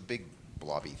because it's a big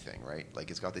blobby thing, right?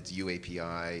 Like it's got its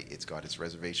UAPI, it's got its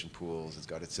reservation pools, it's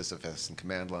got its sysfs and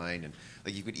command line, and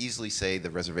like you could easily say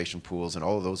the reservation pools and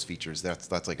all of those features,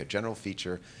 that's like a general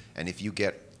feature, and if you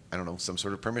get, I don't know, some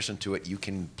sort of permission to it, you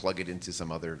can plug it into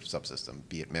some other subsystem,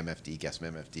 be it memfd, guest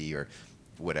memfd, or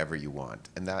whatever you want,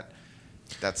 and that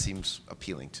seems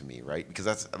appealing to me, right? Because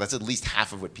that's at least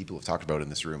half of what people have talked about in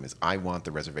this room is I want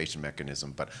the reservation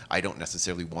mechanism, but I don't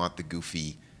necessarily want the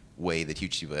goofy way that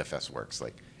HugeTLBFS works.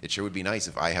 Like, it sure would be nice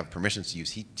if I have permissions to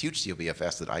use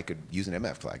HugeTLBFS that I could use an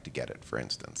MF flag to get it, for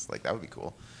instance. Like, that would be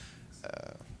cool.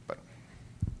 But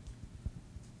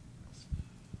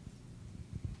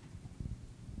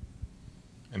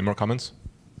any more comments?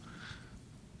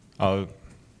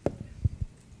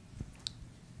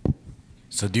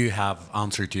 So do you have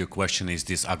answer to your question, is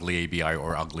this ugly ABI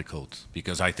or ugly code?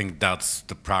 Because I think that's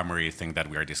the primary thing that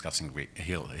we are discussing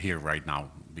here right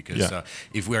now. Because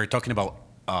if we are talking about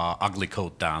ugly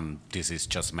code, then this is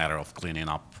just a matter of cleaning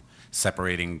up,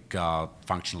 separating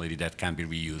functionality that can be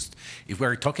reused. If we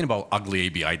are talking about ugly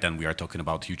ABI, then we are talking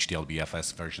about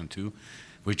HugeTLBFS version 2,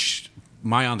 which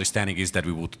my understanding is that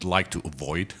we would like to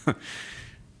avoid,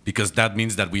 because that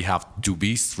means that we have two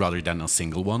beasts rather than a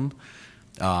single one.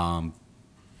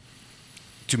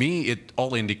 To me, it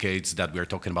all indicates that we are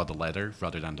talking about the latter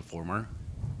rather than the former.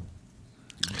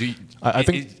 I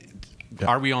think.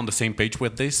 Are we on the same page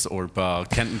with this, or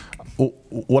can?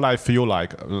 What I feel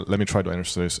like, let me try to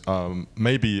answer this.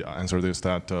 Maybe answer this.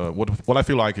 That what I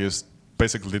feel like is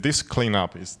basically this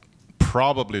cleanup is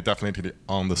probably definitely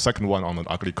on the second one on the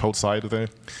ugly code side there.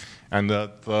 And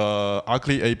the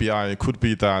ugly ABI could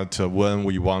be that when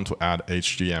we want to add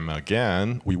HGM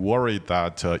again, we worry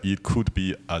that it could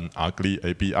be an ugly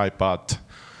ABI. But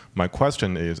my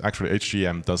question is, actually,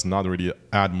 HGM does not really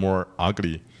add more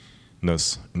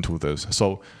ugliness into this.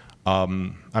 So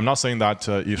I'm not saying that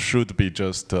it should be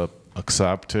just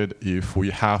accepted if we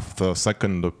have the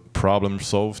second problem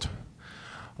solved.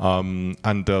 And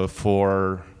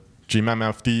for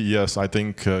GMMFD, yes, I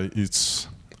think it's,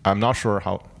 I'm not sure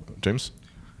how. James?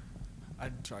 I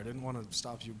didn't want to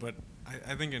stop you, but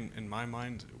I think in my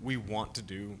mind, we want to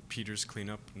do Peter's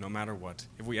cleanup no matter what.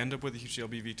 If we end up with a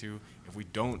Hugetlb v2, if we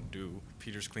don't do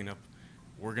Peter's cleanup,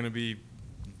 we're going to be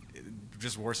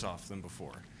just worse off than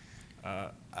before.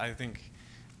 So I think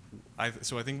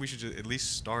we should at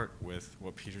least start with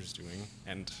what Peter's doing,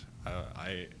 and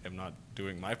I am not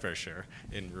doing my fair share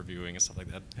in reviewing and stuff like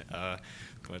that.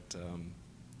 But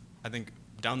I think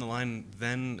down the line,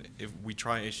 then if we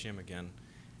try HGM again,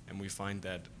 and we find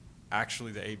that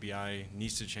actually the ABI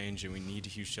needs to change and we need a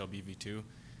Hugetlb v2,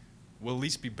 we'll at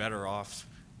least be better off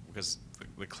because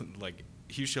like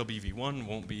Hugetlb v1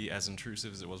 won't be as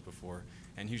intrusive as it was before,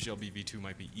 and Hugetlb v2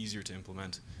 might be easier to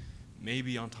implement,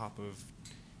 maybe on top of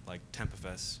like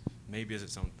TempFS, maybe as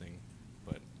its own thing.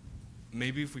 But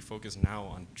maybe if we focus now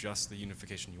on just the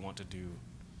unification you want to do,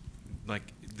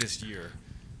 like this year,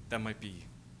 that might be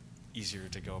easier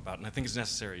to go about, and I think it's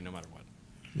necessary no matter what.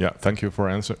 Yeah, thank you for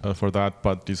that.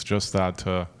 But it's just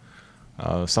that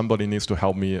somebody needs to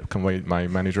help me convey my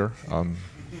manager.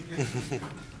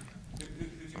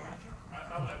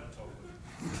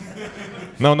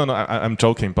 No, I'm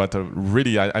joking. But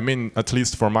really, I mean, at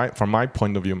least from my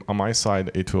point of view, on my side,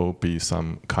 it will be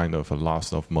some kind of a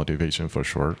loss of motivation for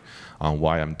sure on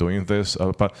why I'm doing this.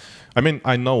 But I mean,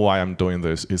 I know why I'm doing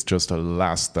this. It's just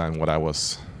less than what I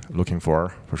was looking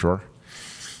for sure.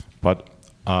 But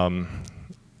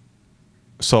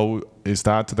so is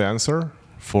that the answer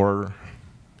for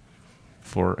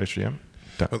HGM?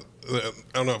 I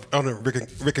don't know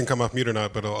if Rick can come off mute or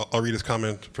not, but I'll read his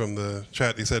comment from the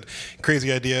chat. He said,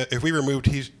 "Crazy idea. If we removed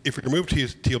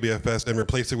TLBFS and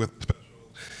replaced it with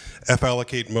special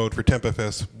fallocate mode for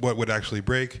TempFS, what would actually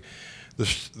break?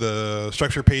 The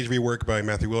structure page rework by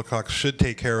Matthew Wilcox should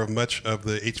take care of much of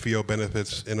the HVO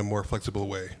benefits in a more flexible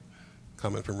way.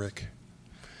 Comment from Rick.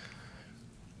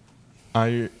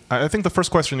 I think the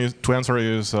first question to answer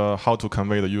is how to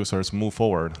convey the users move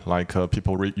forward, like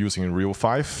people using Real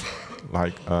 5,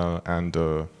 like and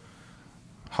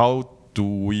how do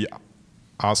we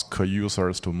ask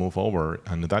users to move over?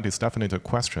 And that is definitely a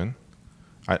question.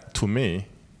 To me,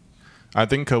 I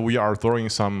think we are throwing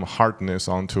some hardness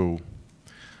onto.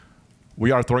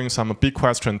 We are throwing some big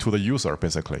question to the user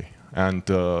basically, and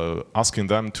asking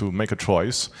them to make a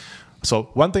choice. So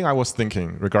one thing I was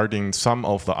thinking regarding some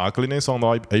of the ugliness on the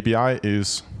ABI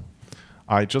is,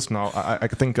 I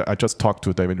think I just talked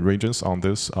to David Regents on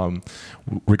this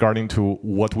regarding to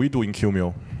what we do in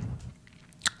QMU.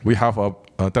 We have a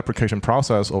deprecation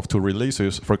process of 2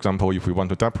 releases. For example, if we want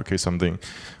to deprecate something,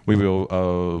 we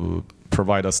will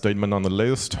provide a statement on the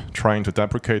list trying to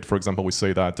deprecate. For example, we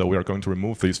say that we are going to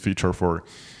remove this feature for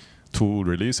 2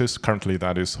 releases. Currently,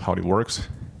 that is how it works.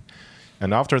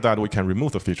 And after that, we can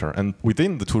remove the feature. And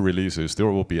within the 2 releases, there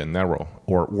will be an error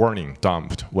or warning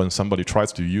dumped when somebody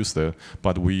tries to use it.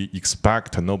 But we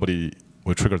expect nobody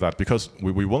will trigger that because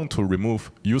we want to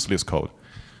remove useless code.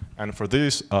 And for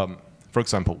this, for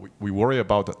example, we worry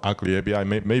about the ugly ABI.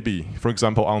 Maybe, for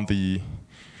example, on the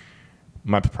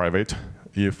map private,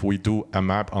 if we do a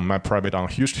map on map private on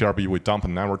Hugetlb, we dump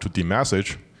an error to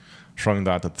demessage, showing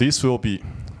that this will be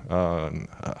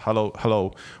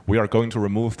hello. We are going to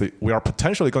remove we are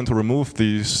potentially going to remove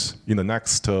these in the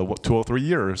next 2 or 3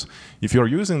 years. If you are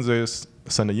using this,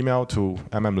 send an email to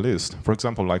list, for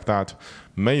example, like that.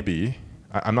 Maybe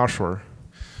I'm not sure.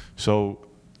 So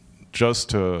just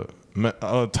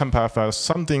TempFS,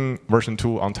 something version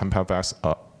 2 on TempFS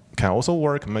can also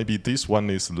work. Maybe this one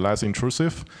is less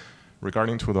intrusive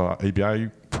regarding to the ABI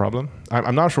problem.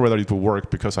 I'm not sure whether it will work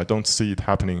because I don't see it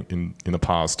happening in the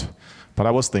past. But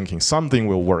I was thinking something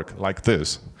will work like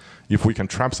this. If we can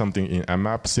trap something in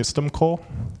mmap system call,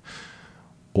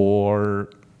 or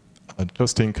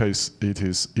just in case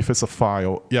if it's a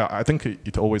file, yeah, I think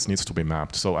it always needs to be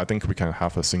mapped. So I think we can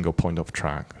have a single point of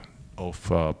track of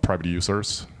private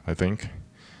users, I think.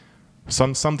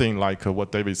 Something like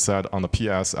what David said on the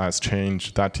PSS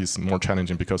change, that is more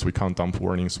challenging because we can't dump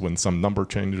warnings when some number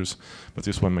changes, but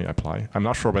this one may apply. I'm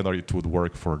not sure whether it would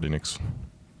work for Linux.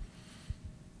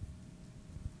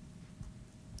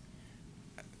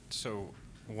 So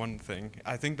one thing,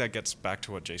 I think that gets back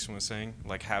to what Jason was saying,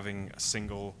 like having a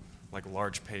single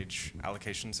large page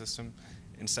allocation system.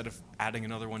 Instead of adding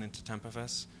another one into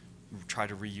TempFS, try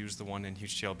to reuse the one in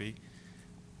Hugetlb.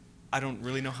 I don't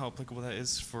really know how applicable that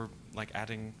is for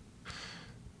adding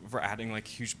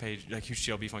huge page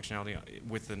Hugetlb functionality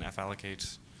with an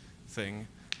fallocate thing.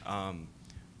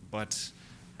 But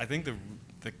I think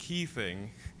the key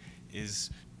thing is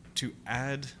to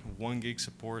add 1 gig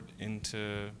support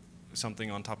into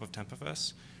something on top of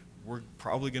TempFS. We're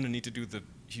probably going to need to do the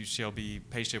Hugetlb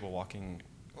page table walking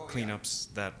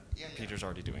cleanups that Peter's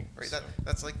already doing. Right. So.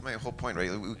 That's like my whole point,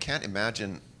 right? We can't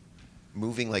imagine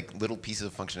moving little pieces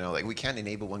of functionality. Like we can't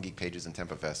enable 1 gig pages in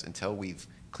TempFS until we've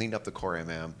cleaned up the core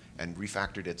MM and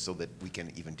refactored it so that we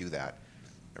can even do that.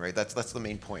 Right? That's the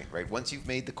main point, right? Once you've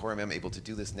made the core MM able to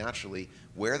do this naturally,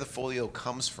 where the folio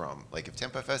comes from, like if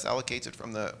TempFS allocates it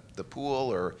from the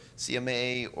pool or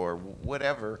CMA or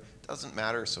whatever, doesn't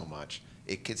matter so much.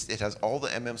 It has all the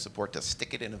MM support to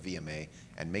stick it in a VMA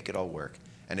and make it all work.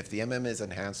 And if the MM is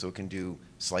enhanced so it can do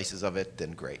slices of it,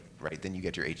 then great, right? Then you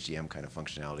get your HGM kind of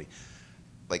functionality.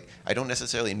 Like, I don't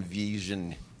necessarily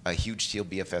envision a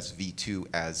HugeTLBFS v2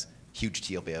 as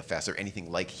HugeTLBFS or anything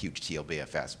like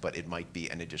HugeTLBFS, but it might be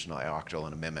an additional octal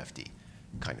and a memfd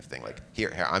kind of thing. Like,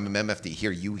 here I'm a memfd,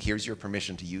 here's your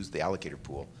permission to use the allocator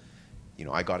pool. You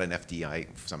know, I got an FDI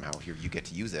somehow, here you get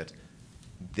to use it.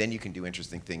 Then you can do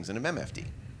interesting things in a memfd.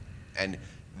 And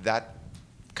that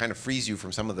kind of frees you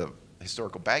from some of the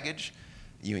historical baggage.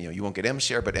 You won't get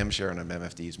mshare, but mshare on a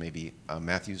memfd is maybe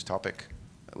Matthew's topic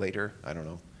later. I don't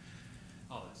know.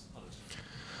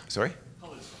 Sorry?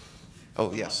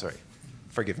 Oh, yes, sorry.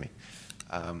 Forgive me.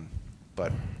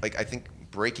 But I think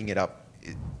breaking it up,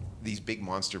 these big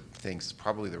monster things is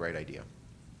probably the right idea.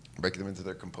 Break them into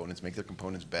their components, make their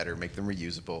components better, make them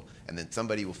reusable, and then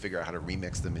somebody will figure out how to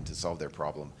remix them to solve their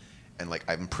problem. And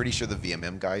I'm pretty sure the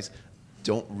VMM guys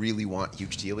don't really want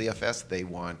HugeTLBFS. They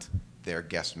want their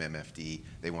guest memfd.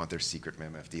 They want their secret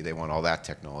memfd. They want all that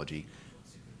technology.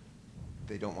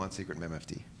 They don't want secret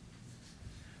memfd.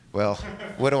 Well,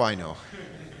 what do I know?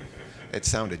 It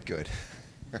sounded good.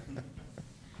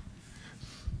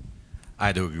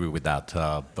 I do agree with that.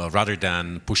 But rather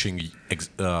than pushing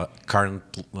current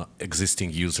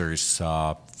existing users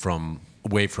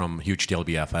away from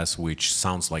Hugetlb, which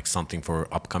sounds like something for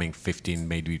upcoming 15,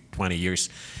 maybe 20 years,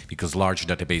 because large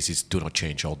databases do not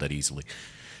change all that easily.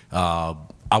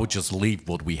 I would just leave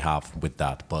what we have with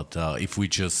that. But if we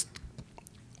just,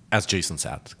 as Jason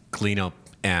said, clean up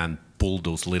and pull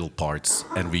those little parts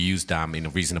and reuse them in a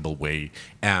reasonable way,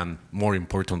 and more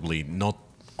importantly, not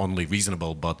only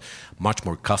reasonable, but much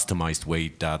more customized way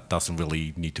that doesn't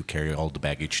really need to carry all the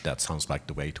baggage, that sounds like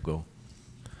the way to go.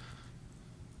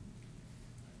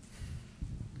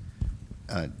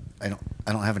 I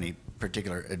don't have any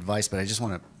particular advice, but I just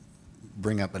want to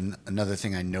bring up another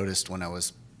thing I noticed when I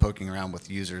was poking around with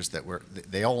users that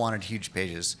they all wanted huge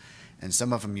pages, and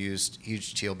some of them used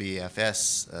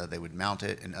Hugetlb. They would mount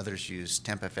it, and others used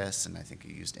TempFS, and I think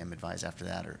you used madvise after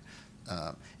that,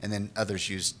 and then others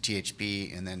used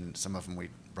THP, and then some of them we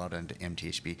brought into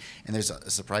MTHP. And there's a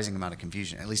surprising amount of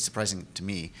confusion, at least surprising to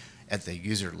me, at the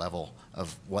user level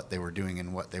of what they were doing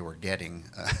and what they were getting.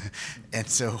 And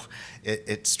so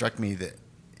it struck me that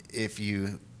if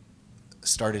you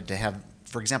started to have,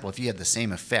 for example, if you had the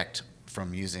same effect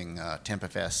from using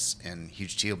TempFS and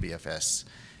Hugetlb,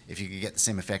 if you could get the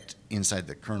same effect inside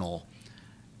the kernel,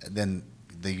 then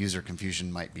the user confusion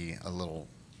might be a little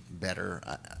better.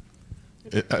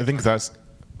 I think that's...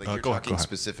 Like you're talking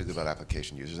specifically about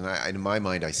application users, and in my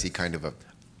mind, I see kind of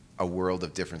a world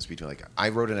of difference between, like, I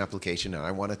wrote an application and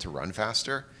I want it to run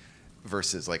faster,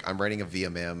 versus like I'm writing a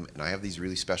VMM and I have these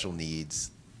really special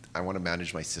needs. I want to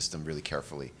manage my system really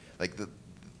carefully. Like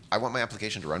I want my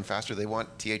application to run faster. They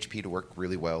want THP to work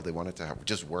really well. They want it to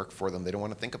just work for them. They don't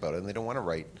want to think about it, and they don't want to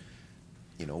write,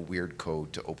 you know, weird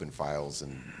code to open files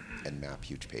and map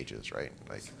huge pages, right?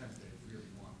 Like. Sometimes they really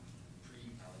want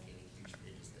pre-allocating huge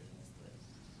pages that won't split.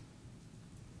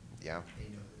 Yeah. They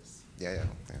know this. Yeah.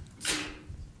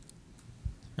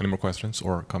 Any more questions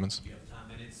or comments? We have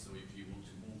 10 minutes, so if you want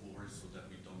to move over so that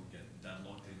we don't get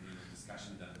deadlocked in a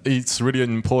discussion, then... It's really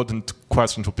an important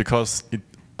question too, because it,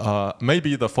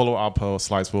 maybe the follow-up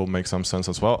slides will make some sense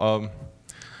as well.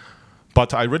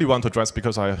 But I really want to address,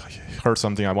 because I heard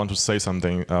something, I want to say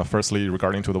something. Firstly,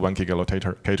 regarding to the 1 gig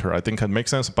allocator, I think it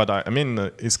makes sense, but I mean,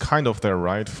 it's kind of there,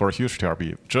 right, for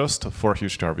Hugetlb, just for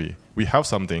Hugetlb. We have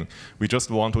something, we just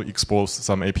want to expose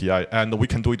some API, and we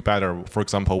can do it better, for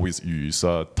example, with use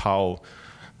Tau.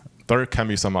 There can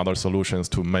be some other solutions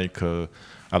to make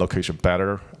allocation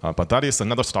better, but that is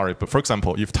another story. But for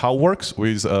example, if Tau works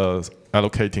with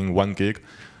allocating 1 gig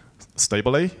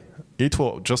stably, it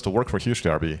will just work for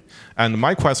Hugetlb. And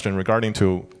my question regarding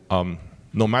to,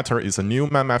 no matter it's a new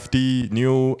memfd,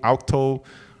 new Octo,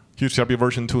 Hugetlb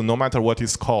version 2, no matter what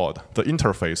it's called, the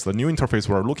interface, the new interface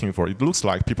we're looking for, it looks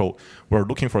like people were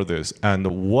looking for this.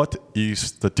 And what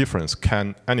is the difference?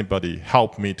 Can anybody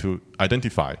help me to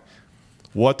identify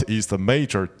what is the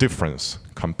major difference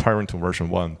comparing to version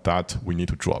 1 that we need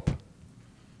to drop?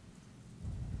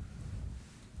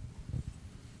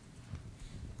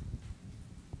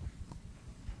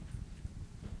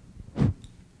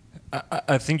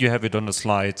 I think you have it on the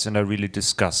slides, and I really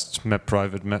discussed map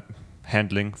private map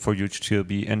handling for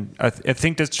Hugetlb, and I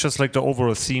think that's just like the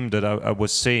overall theme that I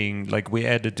was saying. Like, we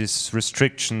added these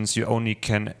restrictions. You only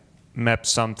can map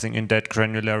something in that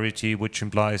granularity, which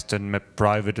implies that map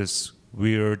private is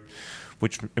weird,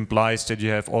 which implies that you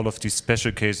have all of these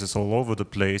special cases all over the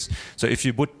place. So if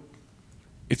you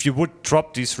would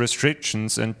drop these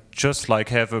restrictions and just like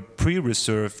have a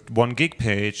pre-reserved 1 gig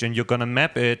page, and you're gonna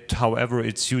map it however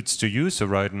it suits the user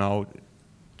right now,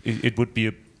 it would be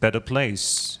a better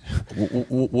place.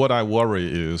 What I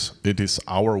worry is, it is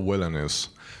our willingness.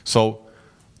 So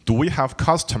do we have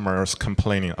customers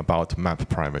complaining about map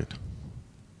private?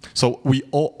 So we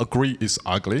all agree it's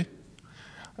ugly,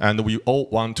 and we all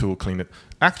want to clean it.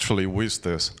 Actually, with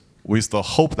this, with the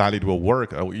hope that it will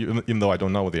work, even though I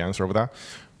don't know the answer of that,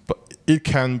 but it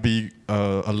can be,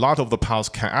 a lot of the paths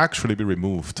can actually be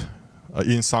removed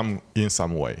in some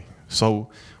way. So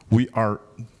we are,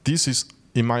 this is,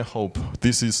 in my hope,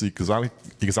 this is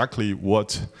exactly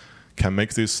what can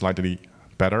make this slightly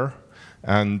better.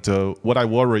 And what I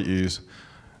worry is,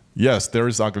 yes, there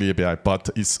is ugly API, but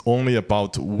it's only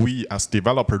about we as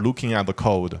developer looking at the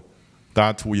code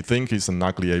that we think is an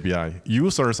ugly API.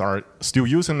 Users are still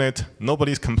using it,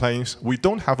 nobody complains. We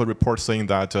don't have a report saying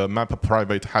that map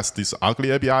private has this ugly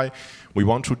API. We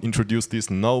want to introduce this,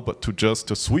 no, but to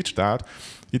just switch that.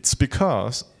 It's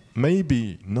because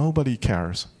maybe nobody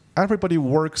cares. Everybody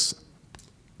works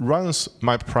runs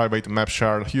map private, map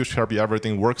shared, Hugetlb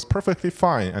everything works perfectly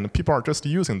fine, and people are just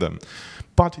using them.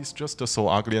 But it's just so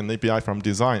ugly an API from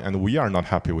design, and we are not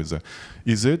happy with it.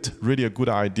 Is it really a good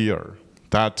idea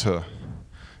that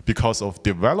because of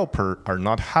developers are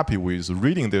not happy with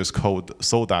reading this code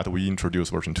so that we introduce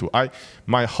version 2?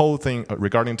 My whole thing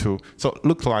regarding to, so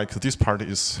look like this part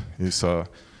is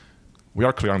we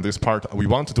are clear on this part. We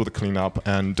want to do the cleanup,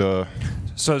 and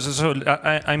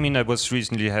I mean, I was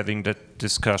recently having that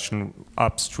discussion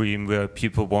upstream where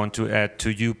people want to add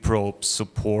to uprobe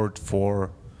support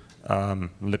for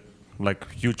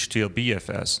like Hugetlb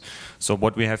BFS. So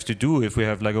what we have to do if we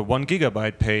have like a 1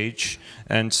 GB page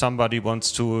and somebody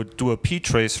wants to do a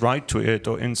ptrace write to it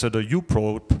or insert a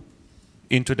uprobe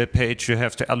into the page, you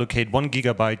have to allocate 1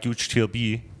 GB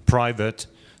Hugetlb private,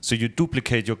 so you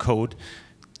duplicate your code.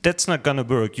 That's not gonna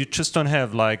work. You just don't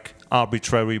have like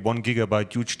arbitrary 1 GB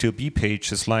Hugetlb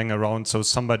pages lying around so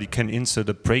somebody can insert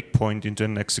a breakpoint into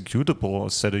an executable or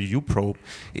set a uprobe.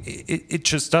 It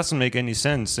just doesn't make any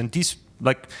sense. And these,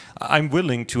 like, I'm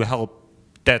willing to help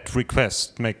that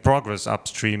request make progress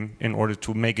upstream in order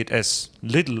to make it as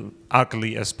little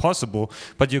ugly as possible,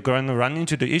 but you're going to run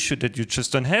into the issue that you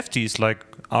just don't have these like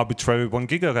arbitrary 1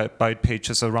 GB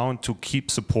pages around to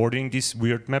keep supporting these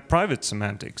weird map private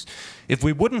semantics. If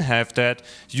we wouldn't have that,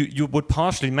 you would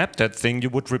partially map that thing, you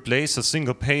would replace a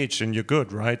single page and you're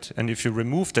good, right? And if you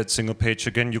remove that single page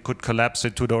again, you could collapse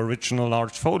it to the original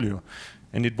large folio.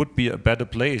 And it would be a better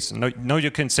place. Now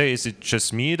you can say, is it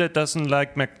just me that doesn't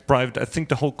like map private? I think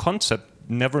the whole concept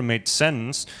never made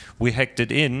sense. We hacked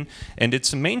it in, and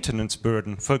it's a maintenance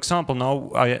burden. For example,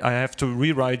 now I have to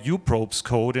rewrite uprobe's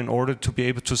code in order to be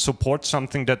able to support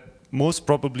something that most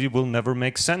probably will never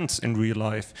make sense in real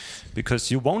life,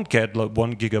 because you won't get like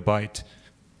 1 GB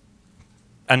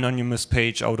anonymous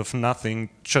page out of nothing,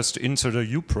 just insert a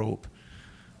uprobe.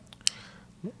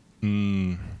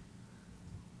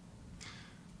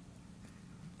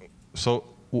 So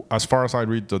as far as I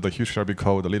read the Hugetlb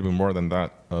code a little bit more than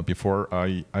that before,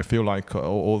 I feel like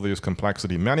all this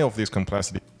complexity, many of this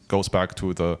complexity goes back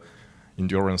to the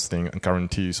endurance thing and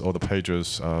guarantees all the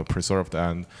pages preserved.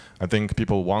 And I think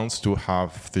people want to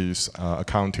have these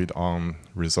accounted on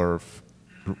reserve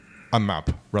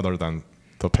map rather than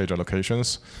the page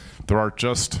allocations. There are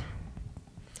just,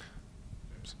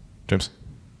 James?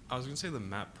 I was going to say the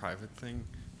map private thing.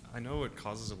 I know it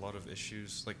causes a lot of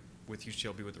issues, like with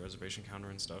Hugetlb with the reservation counter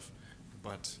and stuff,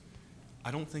 but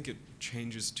I don't think it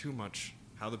changes too much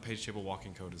how the page table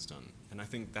walking code is done. And I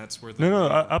think that's where the No,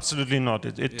 absolutely not.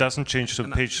 It doesn't change the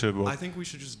page table. I think we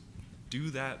should just do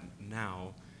that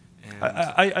now. And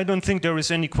I don't think there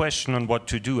is any question on what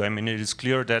to do. I mean, it is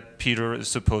clear that Peter is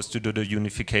supposed to do the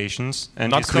unifications. And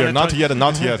not clear, not yet,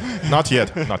 not yet, not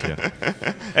yet, not yet.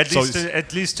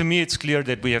 At least to me, it's clear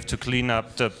that we have to clean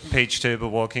up the page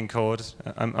table walking code.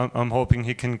 I'm hoping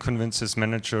he can convince his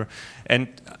manager.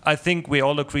 And I think we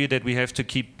all agree that we have to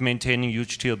keep maintaining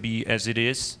Hugetlb as it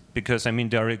is, because I mean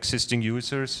there are existing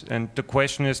users, and the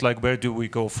question is like, where do we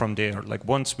go from there? Like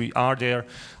once we are there,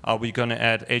 are we going to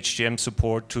add HTML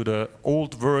support to the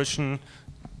old version?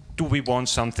 Do we want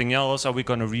something else? Are we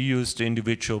going to reuse the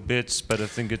individual bits? But I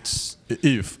think it's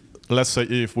let's say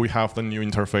if we have the new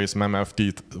interface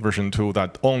MemFD version 2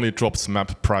 that only drops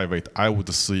map private, I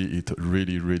would see it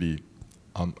really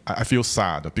I feel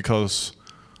sad, because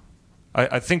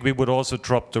I think we would also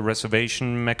drop the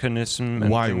reservation mechanism.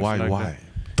 And why?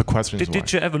 The question is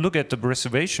did you ever look at the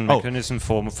reservation mechanism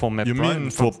for map? You mean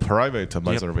for private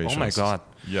reservations? Oh my God!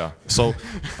 Yeah. So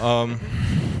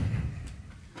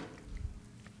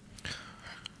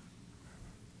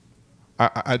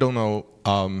I don't know.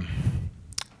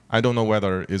 I don't know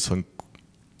whether it's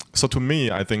so. To me,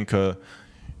 I think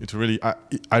it really.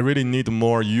 I really need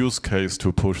more use case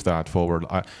to push that forward.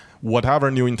 Whatever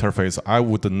new interface, I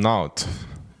would not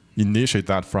initiate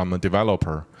that from a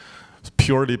developer,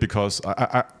 purely because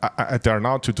I dare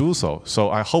not to do so. So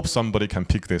I hope somebody can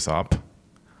pick this up.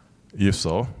 If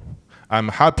so, I'm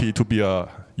happy to be a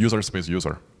user space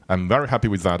user. I'm very happy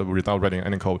with that without writing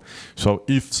any code. So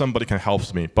if somebody can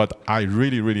help me, but I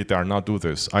really dare not do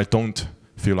this. I don't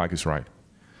feel like it's right.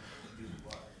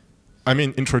 I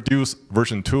mean, introduce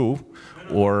version 2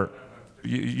 or...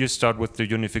 You start with the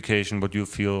unification, what you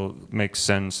feel makes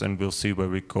sense, and we'll see where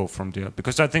we go from there.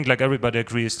 Because I think like everybody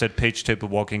agrees that page table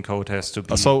walking code has to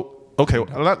be... Okay,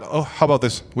 how about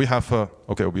this? We have...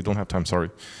 okay, we don't have time, sorry.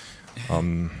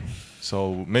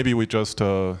 So maybe we just...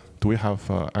 do we have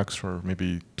extra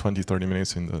maybe 20, 30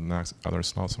 minutes in the next other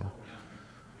slots? Or?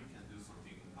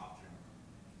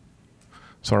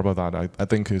 Sorry about that. I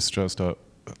think it's just... it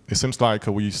seems like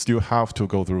we still have to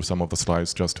go through some of the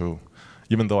slides just to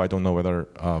even though I don't know whether,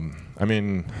 I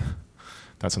mean,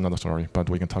 that's another story, but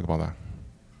we can talk about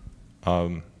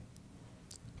that.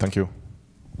 Thank you.